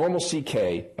a normal CK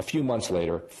a few months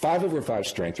later, 5/5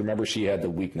 strength. Remember, she had the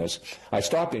weakness. I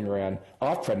stopped Imuran,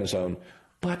 off prednisone,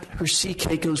 but her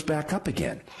CK goes back up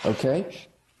again, okay?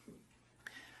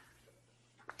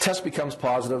 Test becomes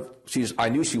positive. I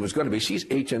knew she was going to be. She's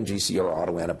HMGCR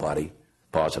autoantibody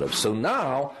positive. So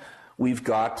now we've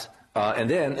got, and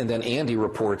then Andy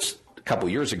reports a couple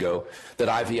years ago that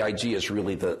IVIG is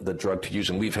really the drug to use,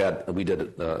 and we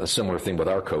did a similar thing with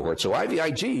our cohort. So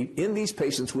IVIG in these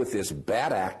patients with this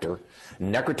bad actor,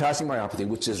 necrotizing myopathy,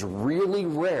 which is really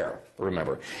rare.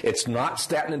 Remember, it's not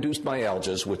statin-induced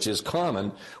myalgias, which is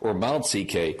common, or mild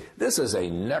CK. This is a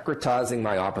necrotizing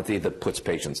myopathy that puts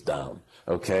patients down.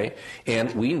 Okay,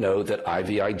 and we know that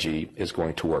IVIG is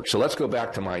going to work. So let's go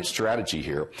back to my strategy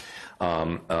here.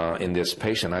 In this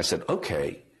patient, I said,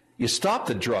 okay, you stop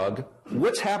the drug.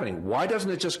 What's happening? Why doesn't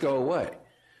it just go away?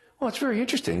 Well, it's very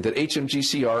interesting that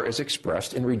HMGCR is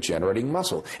expressed in regenerating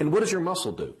muscle. And what does your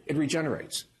muscle do? It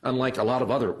regenerates, unlike a lot of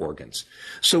other organs.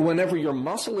 So whenever your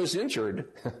muscle is injured,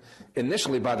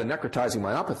 initially by the necrotizing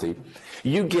myopathy,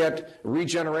 you get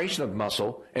regeneration of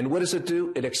muscle. And what does it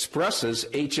do? It expresses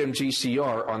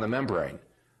HMGCR on the membrane.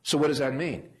 So what does that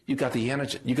mean? You got the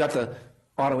antigen. You got the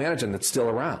autoantigen that's still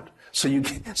around. So you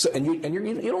don't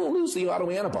lose the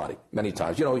autoantibody many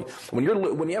times. You know, when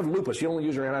you have lupus, you don't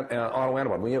lose your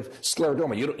autoantibody. When you have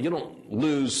scleroderma, you don't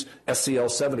lose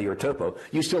SCL70 or topo.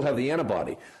 You still have the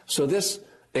antibody. So this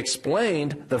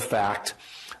explained the fact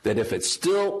that if it's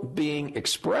still being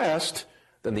expressed,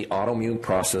 then the autoimmune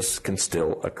process can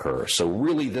still occur. So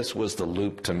really, this was the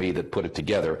loop to me that put it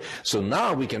together. So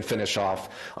now we can finish off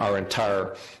our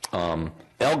entire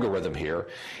algorithm here.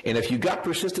 And if you got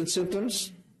persistent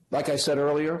symptoms, like I said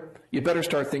earlier, you better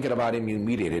start thinking about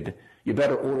immune-mediated. You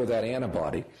better order that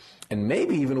antibody. And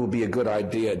maybe even it would be a good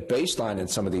idea at baseline in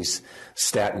some of these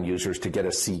statin users to get a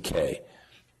CK.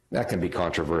 That can be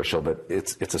controversial, but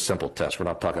it's a simple test. We're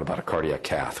not talking about a cardiac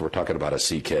cath. We're talking about a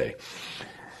CK.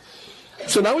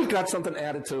 So now we've got something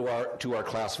added to our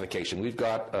classification. We've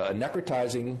got a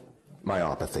necrotizing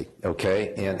myopathy,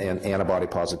 okay, and antibody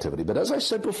positivity. But as I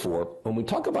said before, when we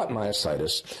talk about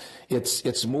myositis,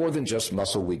 it's more than just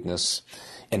muscle weakness,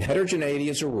 and heterogeneity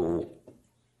is a rule,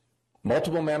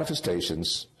 multiple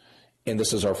manifestations, and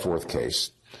this is our fourth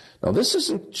case. Now, this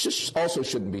also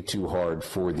shouldn't be too hard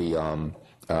for the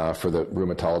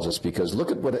rheumatologist, because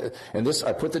look at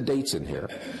I put the dates in here,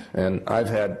 and I've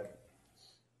had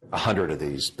 100 of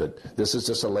these, but this is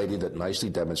just a lady that nicely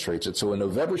demonstrates it. So in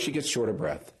November, she gets short of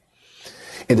breath.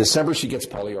 In December, she gets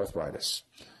polyarthritis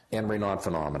and Raynaud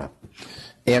phenomena,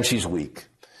 and she's weak.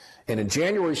 And in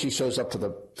January, she shows up to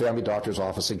the family doctor's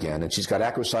office again, and she's got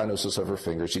acrocyanosis of her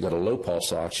fingers. She's got a low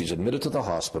pulse ox. She's admitted to the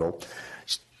hospital.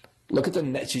 Look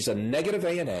at she's a negative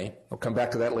ANA. I'll come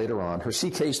back to that later on. Her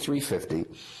CK is 350.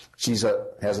 She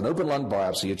has an open lung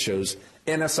biopsy. It shows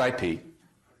NSIP.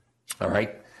 All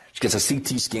right. She gets a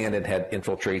CT scan and had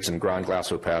infiltrates and ground glass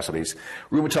opacities.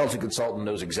 Rheumatology consultant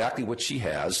knows exactly what she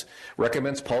has,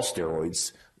 recommends pulse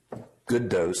steroids, good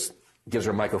dose, gives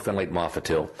her mycophenolate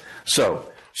mofetil.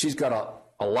 So she's got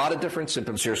a lot of different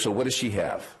symptoms here. So what does she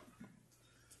have?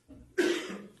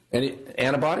 Any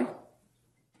antibody?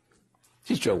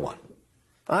 She's Joe 1.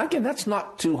 Again, that's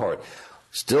not too hard.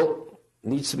 Still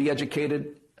needs to be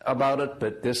educated about it,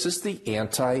 but this is the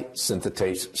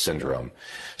anti-synthetase syndrome.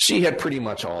 She had pretty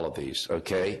much all of these,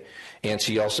 okay? And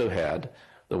she also had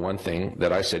the one thing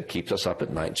that I said keeps us up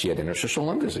at night. She had interstitial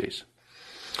lung disease.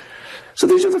 So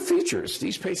these are the features.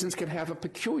 These patients can have a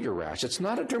peculiar rash. It's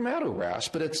not a dermato rash,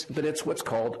 but it's what's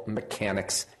called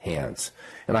mechanics' hands.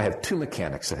 And I have two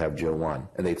mechanics that have Joe 1,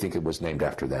 and they think it was named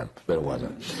after them, but it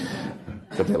wasn't.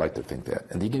 But they like to think that.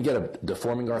 And you can get a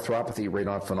deforming arthropathy,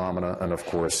 Raynaud phenomena, and of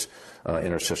course,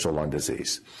 interstitial lung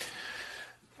disease.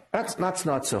 That's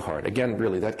not so hard. Again,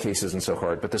 really, that case isn't so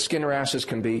hard. But the skin rashes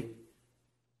can be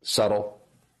subtle.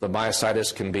 The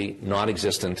myositis can be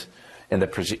non-existent. And the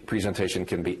presentation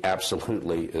can be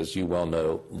absolutely, as you well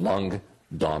know, lung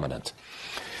dominant.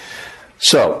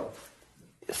 So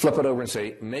flip it over and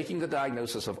say, making the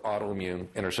diagnosis of autoimmune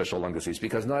interstitial lung disease,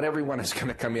 because not everyone is going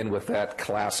to come in with that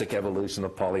classic evolution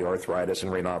of polyarthritis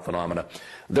and Raynaud phenomena.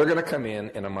 They're going to come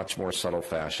in a much more subtle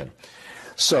fashion.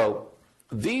 So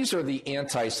these are the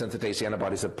anti-synthetase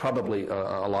antibodies that probably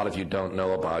a lot of you don't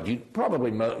know about. You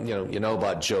probably you know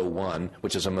about Joe 1,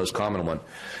 which is the most common one.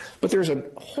 But there's a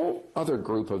whole other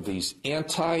group of these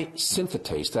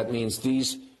anti-synthetase. That means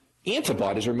these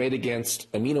antibodies are made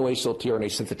against amino-acyl tRNA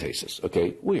synthetases.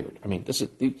 Okay, weird. I mean, this is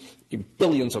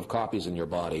billions of copies in your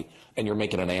body, and you're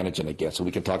making an antigen against. So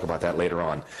we can talk about that later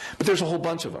on. But there's a whole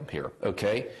bunch of them here.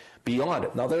 Okay, beyond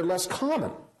it. Now they're less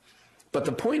common. But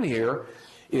the point here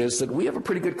is that we have a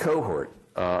pretty good cohort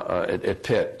at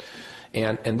Pitt,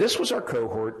 and this was our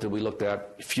cohort that we looked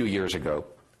at a few years ago.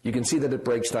 You can see that it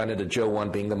breaks down into Joe 1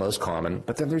 being the most common,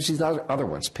 but then there's these other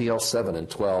ones, PL7 and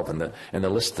 12 and the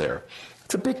list there.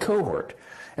 It's a big cohort.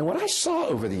 And what I saw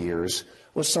over the years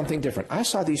was something different. I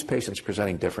saw these patients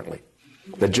presenting differently.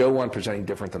 The Joe 1 presenting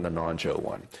different than the non-Joe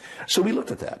 1. So we looked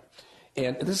at that.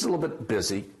 And this is a little bit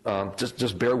busy.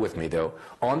 Just bear with me, though.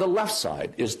 On the left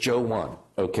side is Joe 1,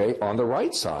 okay? On the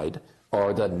right side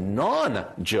are the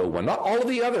non-Joe 1. Not all of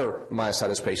the other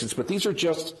myositis patients, but these are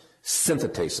just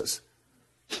synthetases.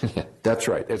 That's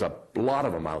right. There's a lot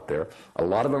of them out there. A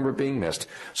lot of them are being missed.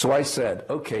 So I said,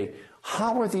 okay,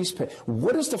 how are these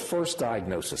what is the first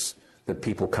diagnosis that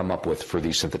people come up with for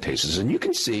these synthetases? And you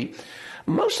can see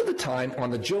most of the time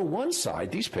on the Joe 1 side,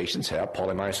 these patients have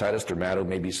polymyositis, dermato,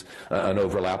 maybe an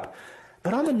overlap.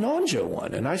 But on the non-Joe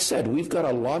 1, and I said we've got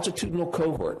a longitudinal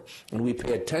cohort, and we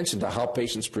pay attention to how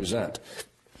patients present.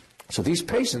 So these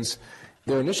patients,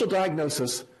 their initial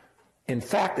diagnosis, in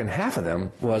fact, in half of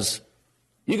them was,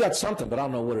 you got something, but I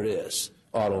don't know what it is.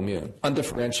 Autoimmune,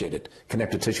 undifferentiated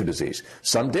connective tissue disease.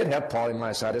 Some did have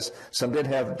polymyositis, some did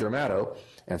have dermato,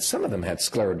 and some of them had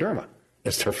scleroderma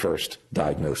as their first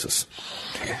diagnosis.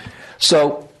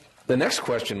 So the next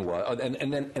question was,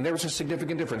 and there was a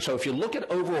significant difference. So if you look at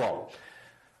overall,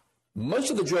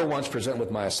 most of the Joe 1s present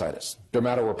with myositis,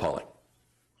 dermato or poly,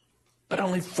 but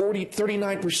only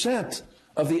 39%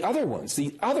 of the other ones,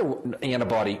 the other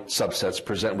antibody subsets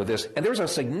present with this. And there's a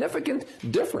significant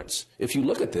difference, if you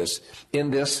look at this,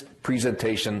 in this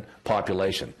presentation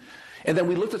population. And then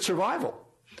we looked at survival.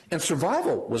 And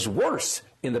survival was worse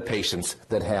in the patients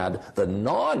that had the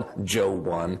non-Joe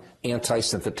 1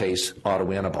 anti-synthetase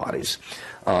autoantibodies.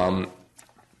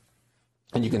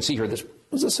 And you can see here this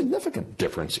was a significant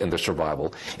difference in the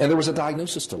survival. And there was a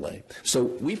diagnosis delay. So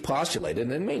we postulated,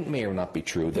 and it may or not be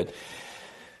true, that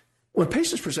when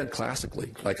patients present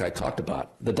classically, like I talked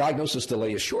about, the diagnosis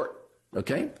delay is short,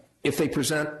 okay? If they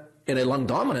present in a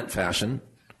lung-dominant fashion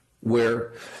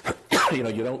where, you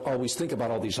don't always think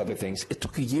about all these other things, it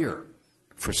took a year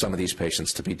for some of these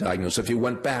patients to be diagnosed if you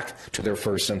went back to their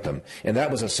first symptom, and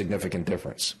that was a significant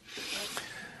difference.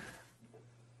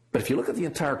 But if you look at the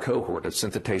entire cohort of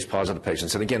synthetase-positive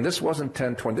patients, and again, this wasn't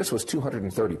 10, 20, this was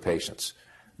 230 patients.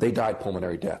 They died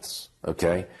pulmonary deaths,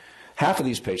 okay? Half of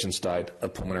these patients died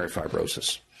of pulmonary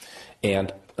fibrosis.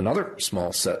 And another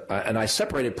small set, and I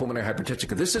separated pulmonary hypertension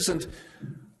because this isn't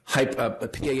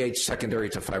PAH secondary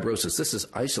to fibrosis. This is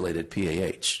isolated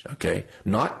PAH, okay?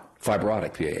 Not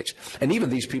fibrotic PAH. And even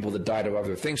these people that died of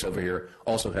other things over here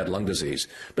also had lung disease.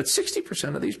 But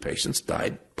 60% of these patients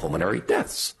died pulmonary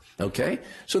deaths. Okay?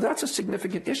 So that's a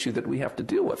significant issue that we have to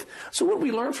deal with. So what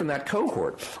we learn from that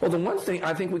cohort? Well, the one thing,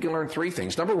 I think we can learn three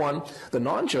things. Number one, the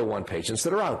non-Joe 1 patients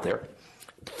that are out there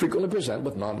frequently present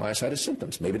with non-myositis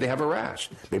symptoms. Maybe they have a rash.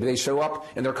 Maybe they show up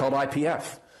and they're called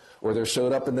IPF. Or they're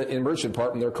showed up in the emergent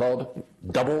part and they're called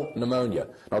double pneumonia.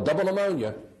 Now, double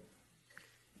pneumonia,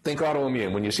 think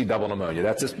autoimmune when you see double pneumonia.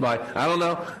 That's just I don't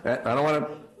know. I don't want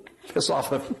to piss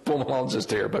off a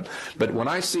pulmonologist here, but when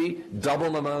I see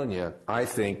double pneumonia, I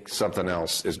think something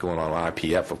else is going on.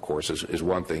 IPF, of course, is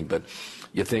one thing, but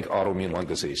you think autoimmune lung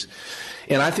disease.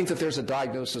 And I think that there's a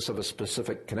diagnosis of a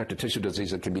specific connective tissue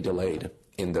disease that can be delayed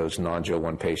in those non-Joe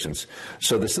 1 patients.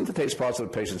 So the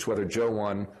synthetase-positive patients, whether Joe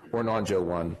 1 or non-Joe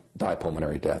 1, die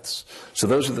pulmonary deaths. So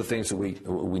those are the things that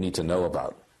we need to know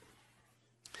about.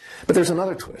 But there's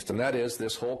another twist, and that is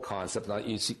this whole concept. Now,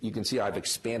 you can see I've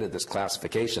expanded this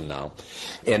classification now,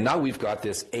 and now we've got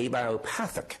this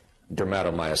amyopathic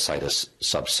dermatomyositis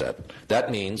subset. That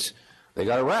means they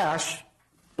got a rash,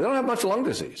 they don't have much lung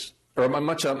disease, or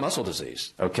much muscle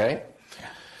disease, okay?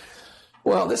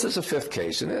 Well, this is a fifth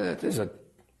case, and it is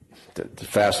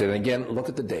fascinating. Again, look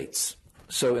at the dates.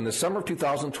 So in the summer of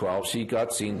 2012, she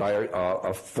got seen by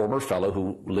a former fellow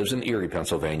who lives in Erie,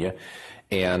 Pennsylvania,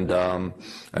 and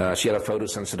she had a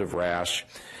photosensitive rash.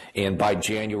 And by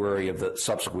January of the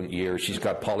subsequent year, she's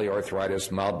got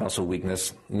polyarthritis, mild muscle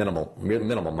weakness, minimal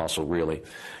muscle, really.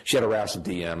 She had a RAS of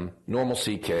DM, normal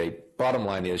CK. Bottom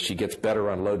line is she gets better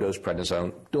on low-dose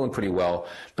prednisone, doing pretty well.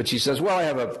 But she says, well, I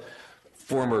have a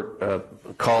former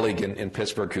colleague in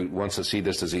Pittsburgh who wants to see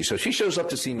this disease. So she shows up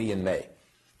to see me in May.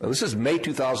 Now, this is May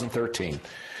 2013.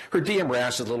 Her DM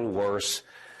rash is a little worse.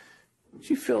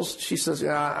 She says,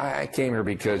 yeah, I came here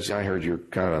because I heard you're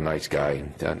kind of a nice guy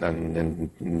and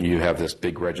you have this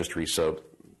big registry. So,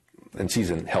 and she's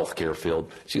in healthcare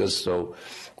field. She goes, so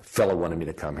a fellow wanted me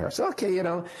to come here. I said, okay,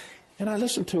 and I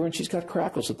listened to her and she's got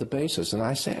crackles at the bases. And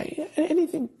I say,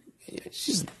 anything?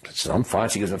 She says, I'm fine.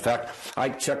 She goes, in fact, I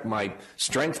checked my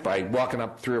strength by walking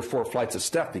up 3 or 4 flights of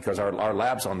steps because our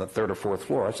lab's on the 3rd or 4th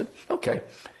floor. I said, okay.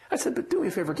 I said, but do me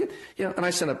a favor, and I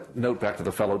sent a note back to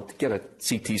the fellow to get a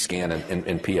CT scan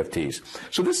and PFTs.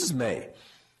 So this is May.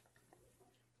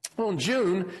 Well, in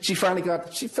June, she felt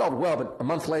well, but a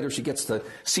month later she gets the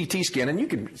CT scan, and you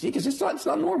can see because it's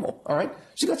not normal, all right?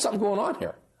 She got something going on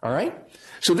here, all right?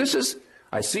 So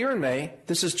I see her in May.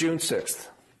 This is June 6th.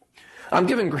 I'm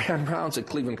giving grand rounds at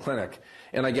Cleveland Clinic,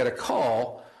 and I get a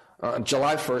call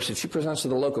July 1st, and she presents to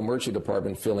the local emergency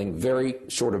department feeling very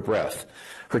short of breath.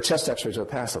 Her chest x-rays are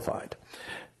pacified.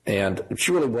 And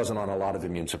she really wasn't on a lot of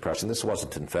immune suppression. This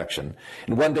wasn't infection.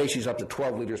 And one day she's up to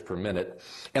 12 liters per minute.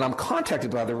 And I'm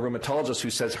contacted by the rheumatologist who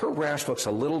says her rash looks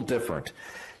a little different.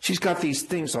 She's got these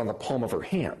things on the palm of her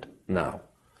hand now.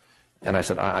 And I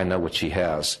said, I know what she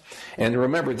has. And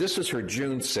remember, this is her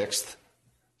June 6th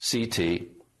CT.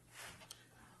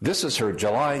 This is her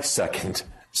July 2nd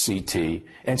CT.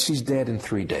 And she's dead in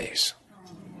 3 days.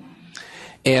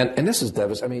 And this is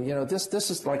devastating. I mean, you know, this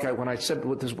is like when I said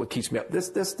this is what keeps me up.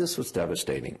 This was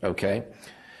devastating, okay?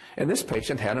 And this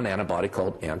patient had an antibody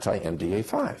called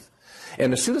anti-MDA5.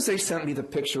 And as soon as they sent me the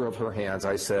picture of her hands,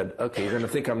 I said, okay, you're going to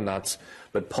think I'm nuts,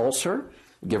 but pulse her,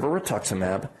 give her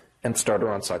rituximab, and start her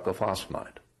on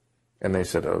cyclophosphamide. And they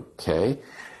said, okay.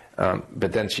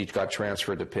 But then she got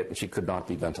transferred to Pitt, and she could not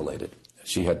be ventilated.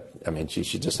 She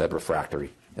just had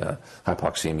refractory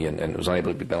hypoxemia and was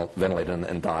unable to be ventilated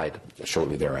and died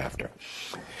shortly thereafter.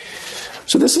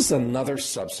 So this is another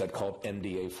subset called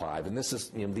MDA5, and this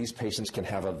is, you know, these patients can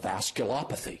have a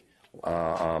vasculopathy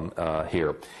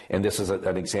here, and this is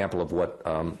an example of what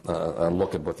a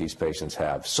look at what these patients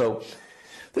have. So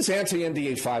this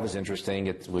anti-MDA5 is interesting.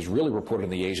 It was really reported in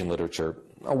the Asian literature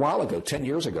a while ago, 10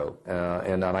 years ago,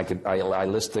 and I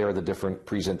list there the different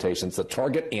presentations. The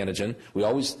target antigen, we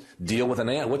always deal with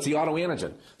what's the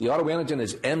autoantigen? The autoantigen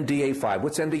is MDA5.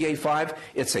 What's MDA5?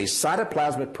 It's a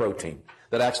cytoplasmic protein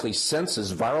that actually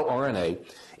senses viral RNA,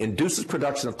 induces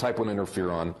production of type 1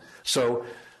 interferon. So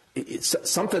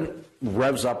something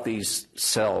revs up these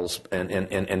cells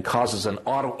and causes an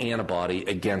autoantibody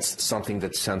against something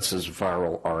that senses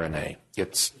viral RNA.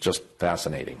 It's just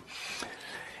fascinating.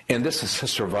 And this is a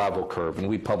survival curve, and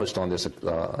we published on this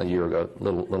a year ago, a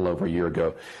little over a year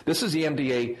ago. This is the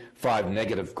MDA5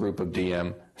 negative group of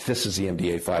DM. This is the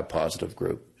MDA5 positive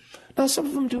group. Now, some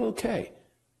of them do okay,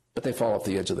 but they fall off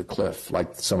the edge of the cliff,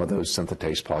 like some of those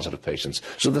synthetase positive patients.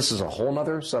 So this is a whole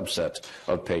other subset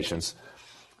of patients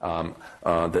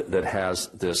that has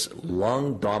this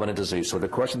lung-dominant disease. So the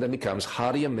question then becomes,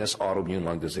 how do you miss autoimmune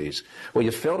lung disease? Well,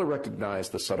 you fail to recognize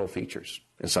the subtle features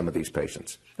in some of these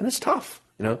patients, and it's tough.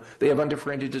 You know, they have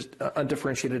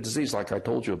undifferentiated disease, like I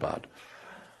told you about.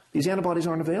 These antibodies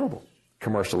aren't available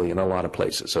commercially in a lot of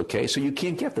places, okay? So you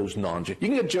can't get those you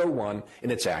can get Jo1,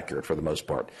 and it's accurate for the most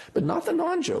part, but not the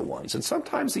non-Jo ones, and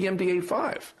sometimes the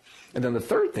MDA5. And then the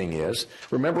third thing is,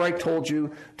 remember I told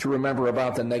you to remember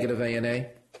about the negative ANA?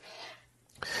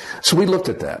 So we looked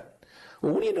at that.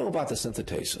 Well, what do you know about the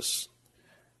synthetases?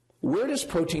 Where does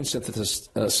protein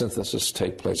synthesis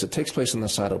take place? It takes place in the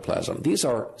cytoplasm. These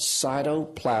are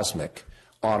cytoplasmic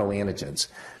autoantigens.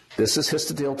 This is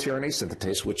histidyltyrosine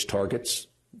synthetase, which targets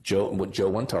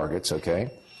Jo1 targets, okay?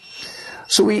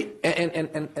 So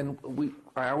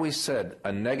I always said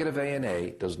a negative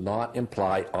ANA does not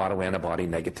imply autoantibody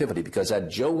negativity, because that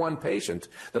Jo1 patient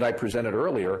that I presented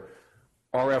earlier,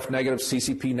 RF negative,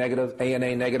 CCP negative,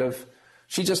 ANA negative,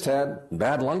 she just had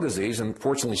bad lung disease, and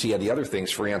fortunately she had the other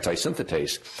things for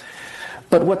anti-synthetase.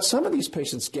 But what some of these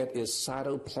patients get is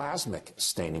cytoplasmic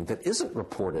staining that isn't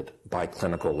reported by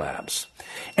clinical labs.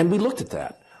 And we looked at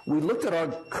that. We looked at our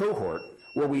cohort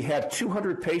where we had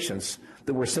 200 patients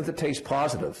that were synthetase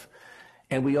positive,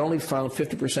 and we only found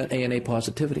 50% ANA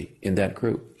positivity in that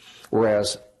group,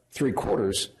 whereas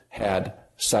 3/4 had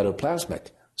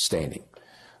cytoplasmic staining.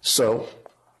 So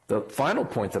the final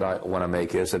point that I want to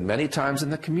make is that many times in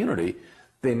the community,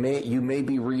 you may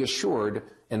be reassured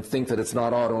and think that it's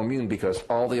not autoimmune because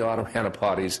all the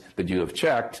autoantibodies that you have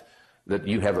checked, that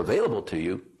you have available to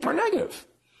you, are negative.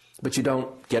 But you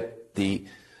don't get the,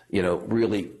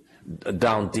 really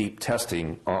down deep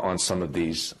testing on some of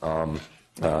these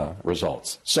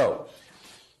results. So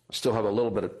still have a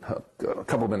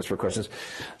couple of minutes for questions.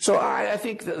 So I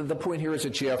think the point here is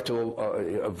that you have to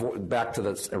avoid, back to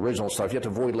the original stuff, you have to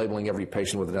avoid labeling every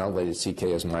patient with an elevated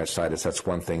CK as myositis. That's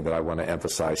one thing that I want to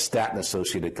emphasize.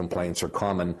 Statin-associated complaints are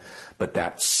common, but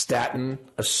that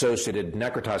statin-associated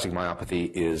necrotizing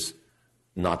myopathy is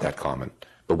not that common.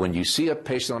 But when you see a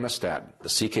patient on a statin, the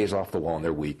CK is off the wall and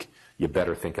they're weak, you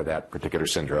better think of that particular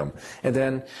syndrome. And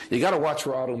then you got to watch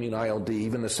for autoimmune ILD,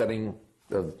 even in the setting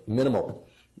of minimal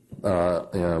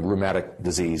rheumatic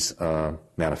disease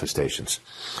manifestations.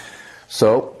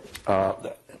 So a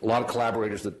lot of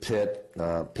collaborators at Pitt,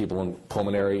 people in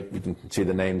pulmonary, you can see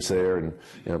the names there, and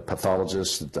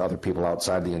pathologists, and other people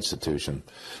outside the institution.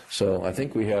 So I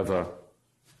think we have a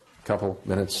couple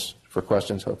minutes for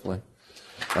questions, hopefully.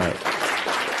 All right.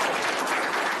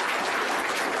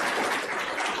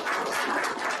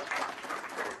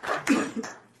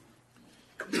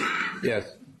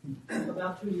 Yes.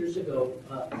 About 2 years ago,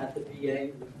 at the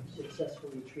VA, we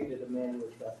successfully treated a man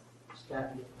with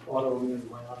statin autoimmune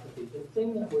myopathy. The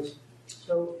thing that was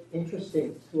so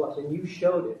interesting to us, and you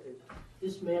showed it, is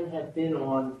this man had been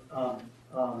on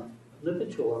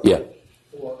Lipitor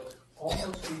for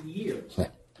almost a year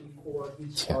before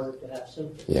he started to have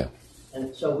symptoms. Yeah.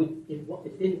 And so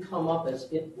it didn't come up as,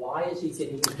 why is he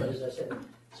getting it? But as I said,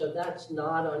 so that's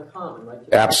not uncommon, right?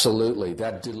 Absolutely.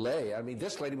 That delay. I mean,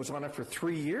 this lady was on it for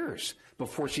 3 years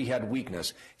before she had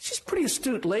weakness. She's a pretty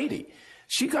astute lady.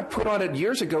 She got put on it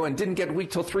years ago and didn't get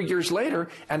weak till 3 years later.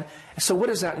 And so what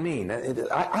does that mean?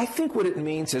 I think what it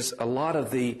means is a lot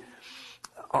of these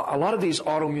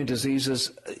autoimmune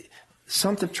diseases,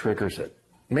 something triggers it.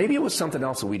 Maybe it was something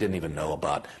else that we didn't even know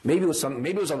about. Maybe it was some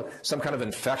kind of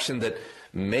infection that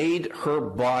made her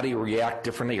body react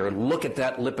differently or look at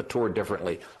that Lipitor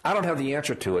differently. I don't have the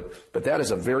answer to it, but that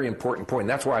is a very important point. And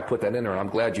that's why I put that in there, and I'm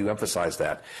glad you emphasized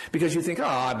that. Because you think,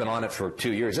 I've been on it for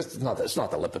 2 years. It's not the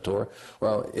Lipitor.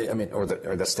 Well, I mean, or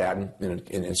the statin, and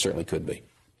it certainly could be.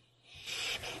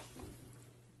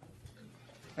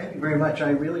 Thank you very much. I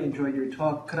really enjoyed your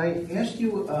talk. Could I ask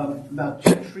you about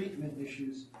two treatment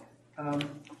issues?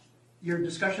 Your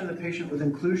discussion of the patient with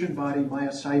inclusion body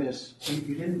myositis,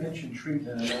 you didn't mention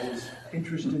treatment, and I was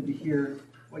interested to hear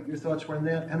what your thoughts were on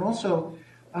that. And also,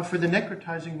 for the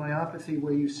necrotizing myopathy,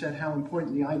 where you said how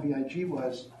important the IVIG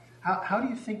was, how do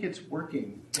you think it's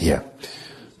working? Yeah.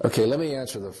 Okay, let me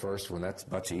answer the first one. That's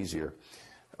much easier.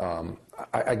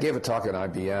 I gave a talk at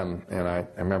IBM, and I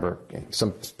remember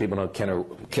some people know Ken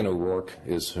O'Rourke.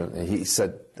 He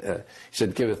said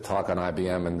give a talk on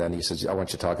IBM, and then he says, I want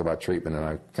you to talk about treatment, and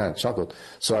I kind of chuckled.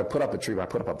 So I put up a treatment.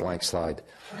 I put up a blank slide.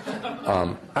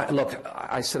 Look,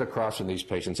 I sit across from these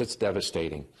patients. It's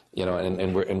devastating,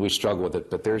 and we struggle with it.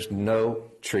 But there's no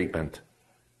treatment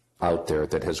out there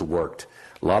that has worked.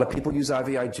 A lot of people use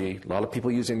IVIG. A lot of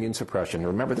people use immune suppression.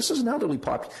 Remember, this is an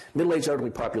middle-aged elderly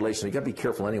population. You've got to be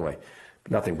careful anyway.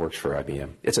 But nothing works for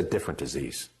IBM. It's a different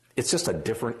disease. It's just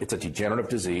it's a degenerative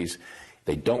disease.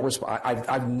 They don't respond.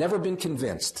 I've never been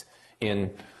convinced in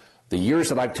the years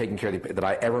that I've taken care of that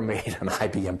I ever made an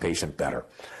IBM patient better.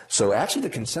 So actually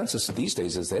the consensus these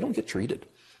days is they don't get treated.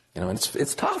 And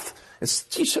it's tough.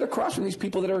 You sit across from these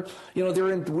people that are,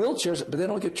 they're in wheelchairs, but they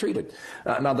don't get treated.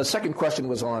 Now, the second question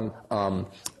was on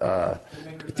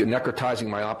necrotizing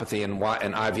myopathy and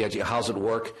IVIG. How's it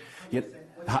work?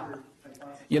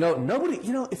 Nobody,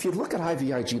 if you look at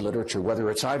IVIG literature, whether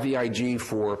it's IVIG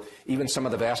for even some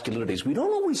of the vasculitides, we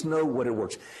don't always know what it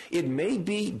works. It may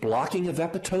be blocking of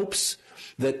epitopes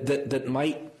that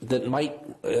might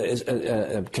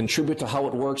contribute to how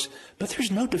it works, but there's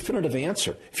no definitive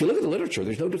answer. If you look at the literature,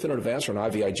 there's no definitive answer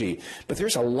on IVIG, but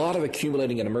there's a lot of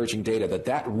accumulating and emerging data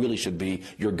that really should be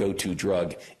your go-to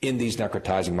drug in these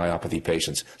necrotizing myopathy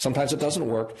patients. Sometimes it doesn't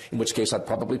work, in which case I'd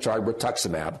probably try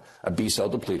rituximab, a B-cell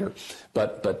depleter,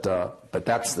 but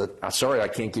that's sorry, I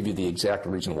can't give you the exact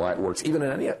reason why it works, even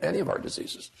in any of our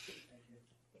diseases.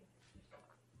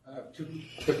 Two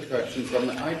quick questions. On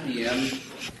the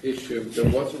IBM issue, there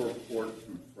was a report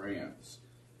from France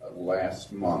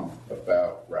last month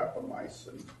about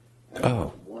rapamycin. And I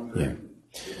was wondering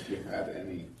if you had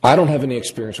any... I don't have any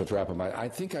experience with rapamycin. I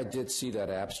think I did see that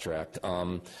abstract.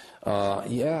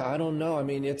 I don't know. I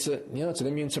mean, it's an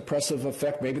immune suppressive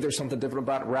effect. Maybe there's something different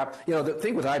about rap. The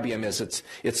thing with IBM is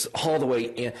it's all the way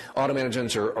in.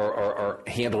 Autoantigens are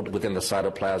handled within the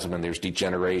cytoplasm, and there's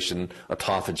degeneration,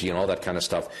 autophagy, and all that kind of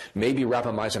stuff. Maybe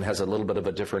rapamycin has a little bit of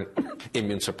a different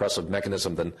immune suppressive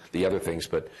mechanism than the other things.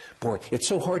 But boy, it's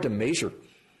so hard to measure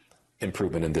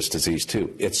improvement in this disease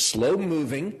too. It's slow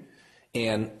moving.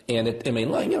 And on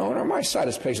our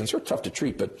myositis patients, they're tough to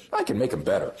treat, but I can make them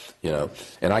better,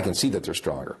 and I can see that they're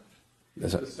stronger. The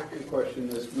second question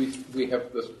is, we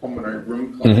have this pulmonary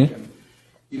rheum clinic,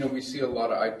 and, we see a lot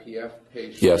of IPF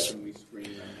patients, and we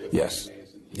screen them with MNAs and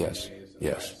ENAs and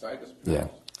myositis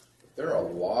panels. But there are a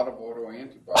lot of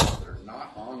autoantibodies that are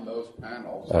not on those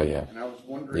panels. Oh, yeah. And I was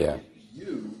wondering if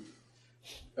you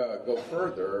go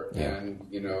further and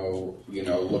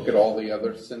look at all the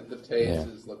other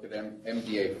synthetases, look at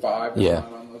MDA5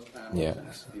 not on those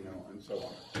panels, and so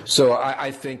on. So I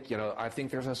think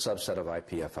there's a subset of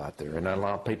IPF out there, and a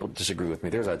lot of people disagree with me.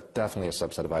 There's definitely a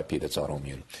subset of IP that's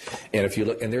autoimmune, and if you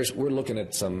look, and we're looking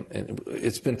at some. And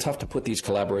it's been tough to put these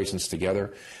collaborations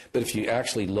together, but if you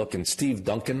actually look, and Steve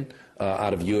Duncan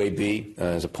out of UAB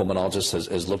as a pulmonologist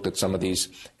has looked at some of these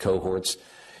cohorts.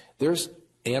 There's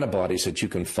antibodies that you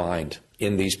can find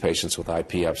in these patients with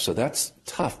IPF. So that's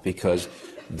tough because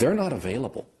they're not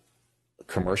available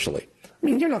commercially. I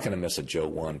mean, you're not going to miss a Joe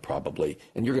 1 probably,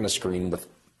 and you're going to screen with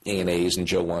ANAs and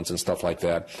JO1s and stuff like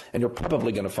that, and you're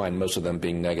probably going to find most of them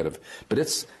being negative. But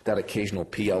it's that occasional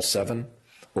PL7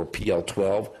 or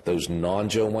PL12, those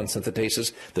non-JO1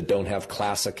 synthetases that don't have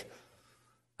classic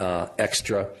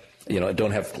extra,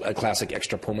 don't have classic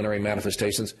extrapulmonary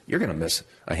manifestations. You're going to miss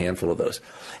a handful of those.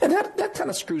 And that kind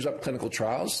of screws up clinical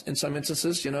trials in some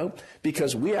instances,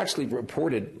 because we actually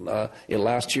reported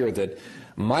last year that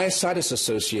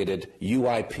myositis-associated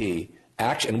UIP,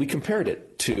 and we compared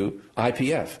it to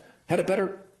IPF, had a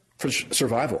better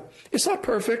survival. It's not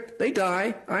perfect. They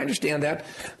die. I understand that.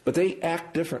 But they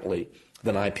act differently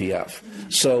than IPF.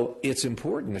 So it's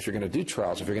important, if you're going to do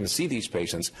trials, if you're going to see these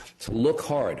patients, to look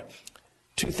hard.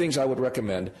 Two things I would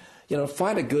recommend.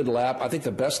 Find a good lab. I think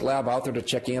the best lab out there to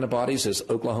check antibodies is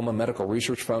Oklahoma Medical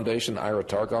Research Foundation. Ira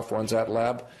Targoff runs that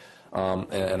lab.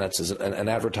 And that's an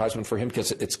advertisement for him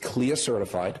because it's CLIA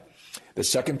certified. The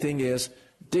second thing is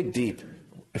dig deep.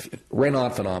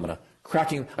 Raynaud phenomena.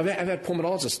 Cracking. I've had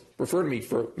pulmonologists refer to me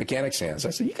for mechanics hands. I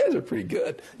said, you guys are pretty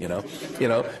good,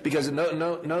 because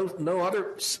no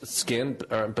other skin,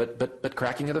 but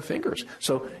cracking of the fingers.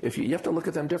 So if you have to look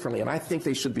at them differently, and I think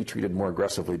they should be treated more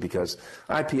aggressively because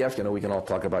IPF, we can all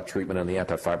talk about treatment and the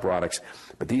antifibrotics,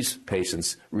 but these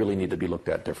patients really need to be looked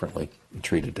at differently and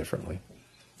treated differently.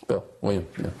 Bill, William,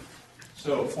 yeah.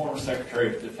 So, former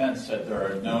Secretary of Defense said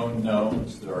there are known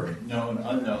knowns, there are known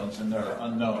unknowns, and there are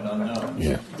unknown unknowns.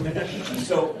 Yeah. And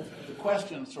so the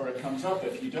question sort of comes up: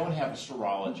 if you don't have a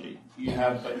serology, but you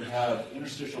have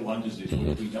interstitial lung disease,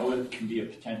 which we know it can be a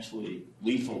potentially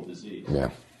lethal disease. Yeah.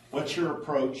 What's your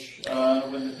approach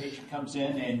when the patient comes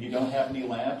in and you don't have any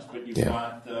labs, but you've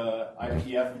got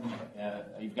IPF and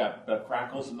you've got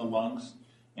crackles in the lungs?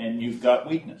 And you've got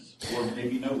weakness, or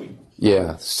maybe no weakness.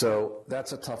 Yeah, so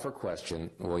that's a tougher question,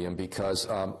 William, because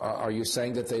are you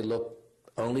saying that they look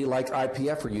only like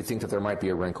IPF, or you think that there might be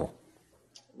a wrinkle?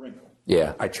 Wrinkle.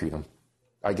 Yeah, I treat them.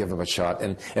 I give them a shot,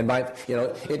 but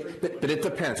it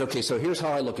depends. Okay, so here's how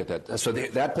I look at that. So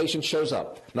that patient shows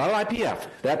up, not IPF.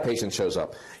 That patient shows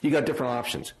up. You got different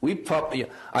options.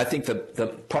 I think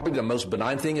probably the most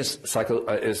benign thing is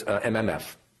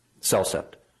MMF,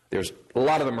 CellCept. There's a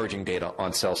lot of emerging data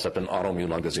on CellCept and autoimmune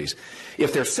lung disease.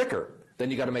 If they're sicker, then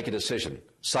you got to make a decision.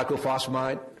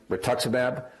 Cyclophosphamide,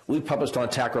 rituximab. We published on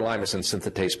tacrolimus in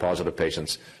synthetase-positive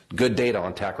patients. Good data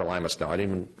on tacrolimus now.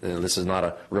 This is not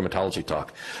a rheumatology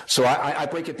talk. So I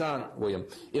break it down, William.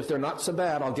 If they're not so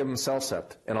bad, I'll give them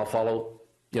CellCept, and I'll follow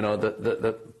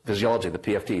the physiology, the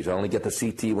PFTs. I only get the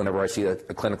CT whenever I see a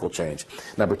clinical change.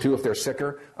 Number two, if they're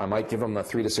sicker, I might give them a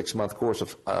 3 to 6 month course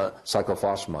of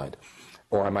cyclophosphamide.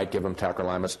 Or I might give them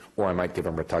tacrolimus, or I might give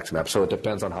them rituximab. So it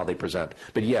depends on how they present.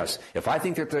 But yes, if I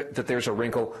think that there's a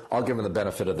wrinkle, I'll give them the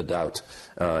benefit of the doubt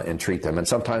and treat them. And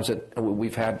sometimes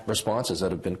we've had responses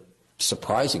that have been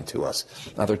surprising to us.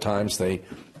 Other times they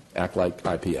act like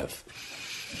IPF.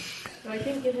 So I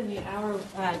think given the hour,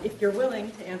 if you're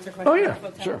willing to answer questions, yeah,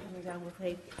 folks sure. coming down, we'll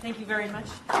say thank you very much.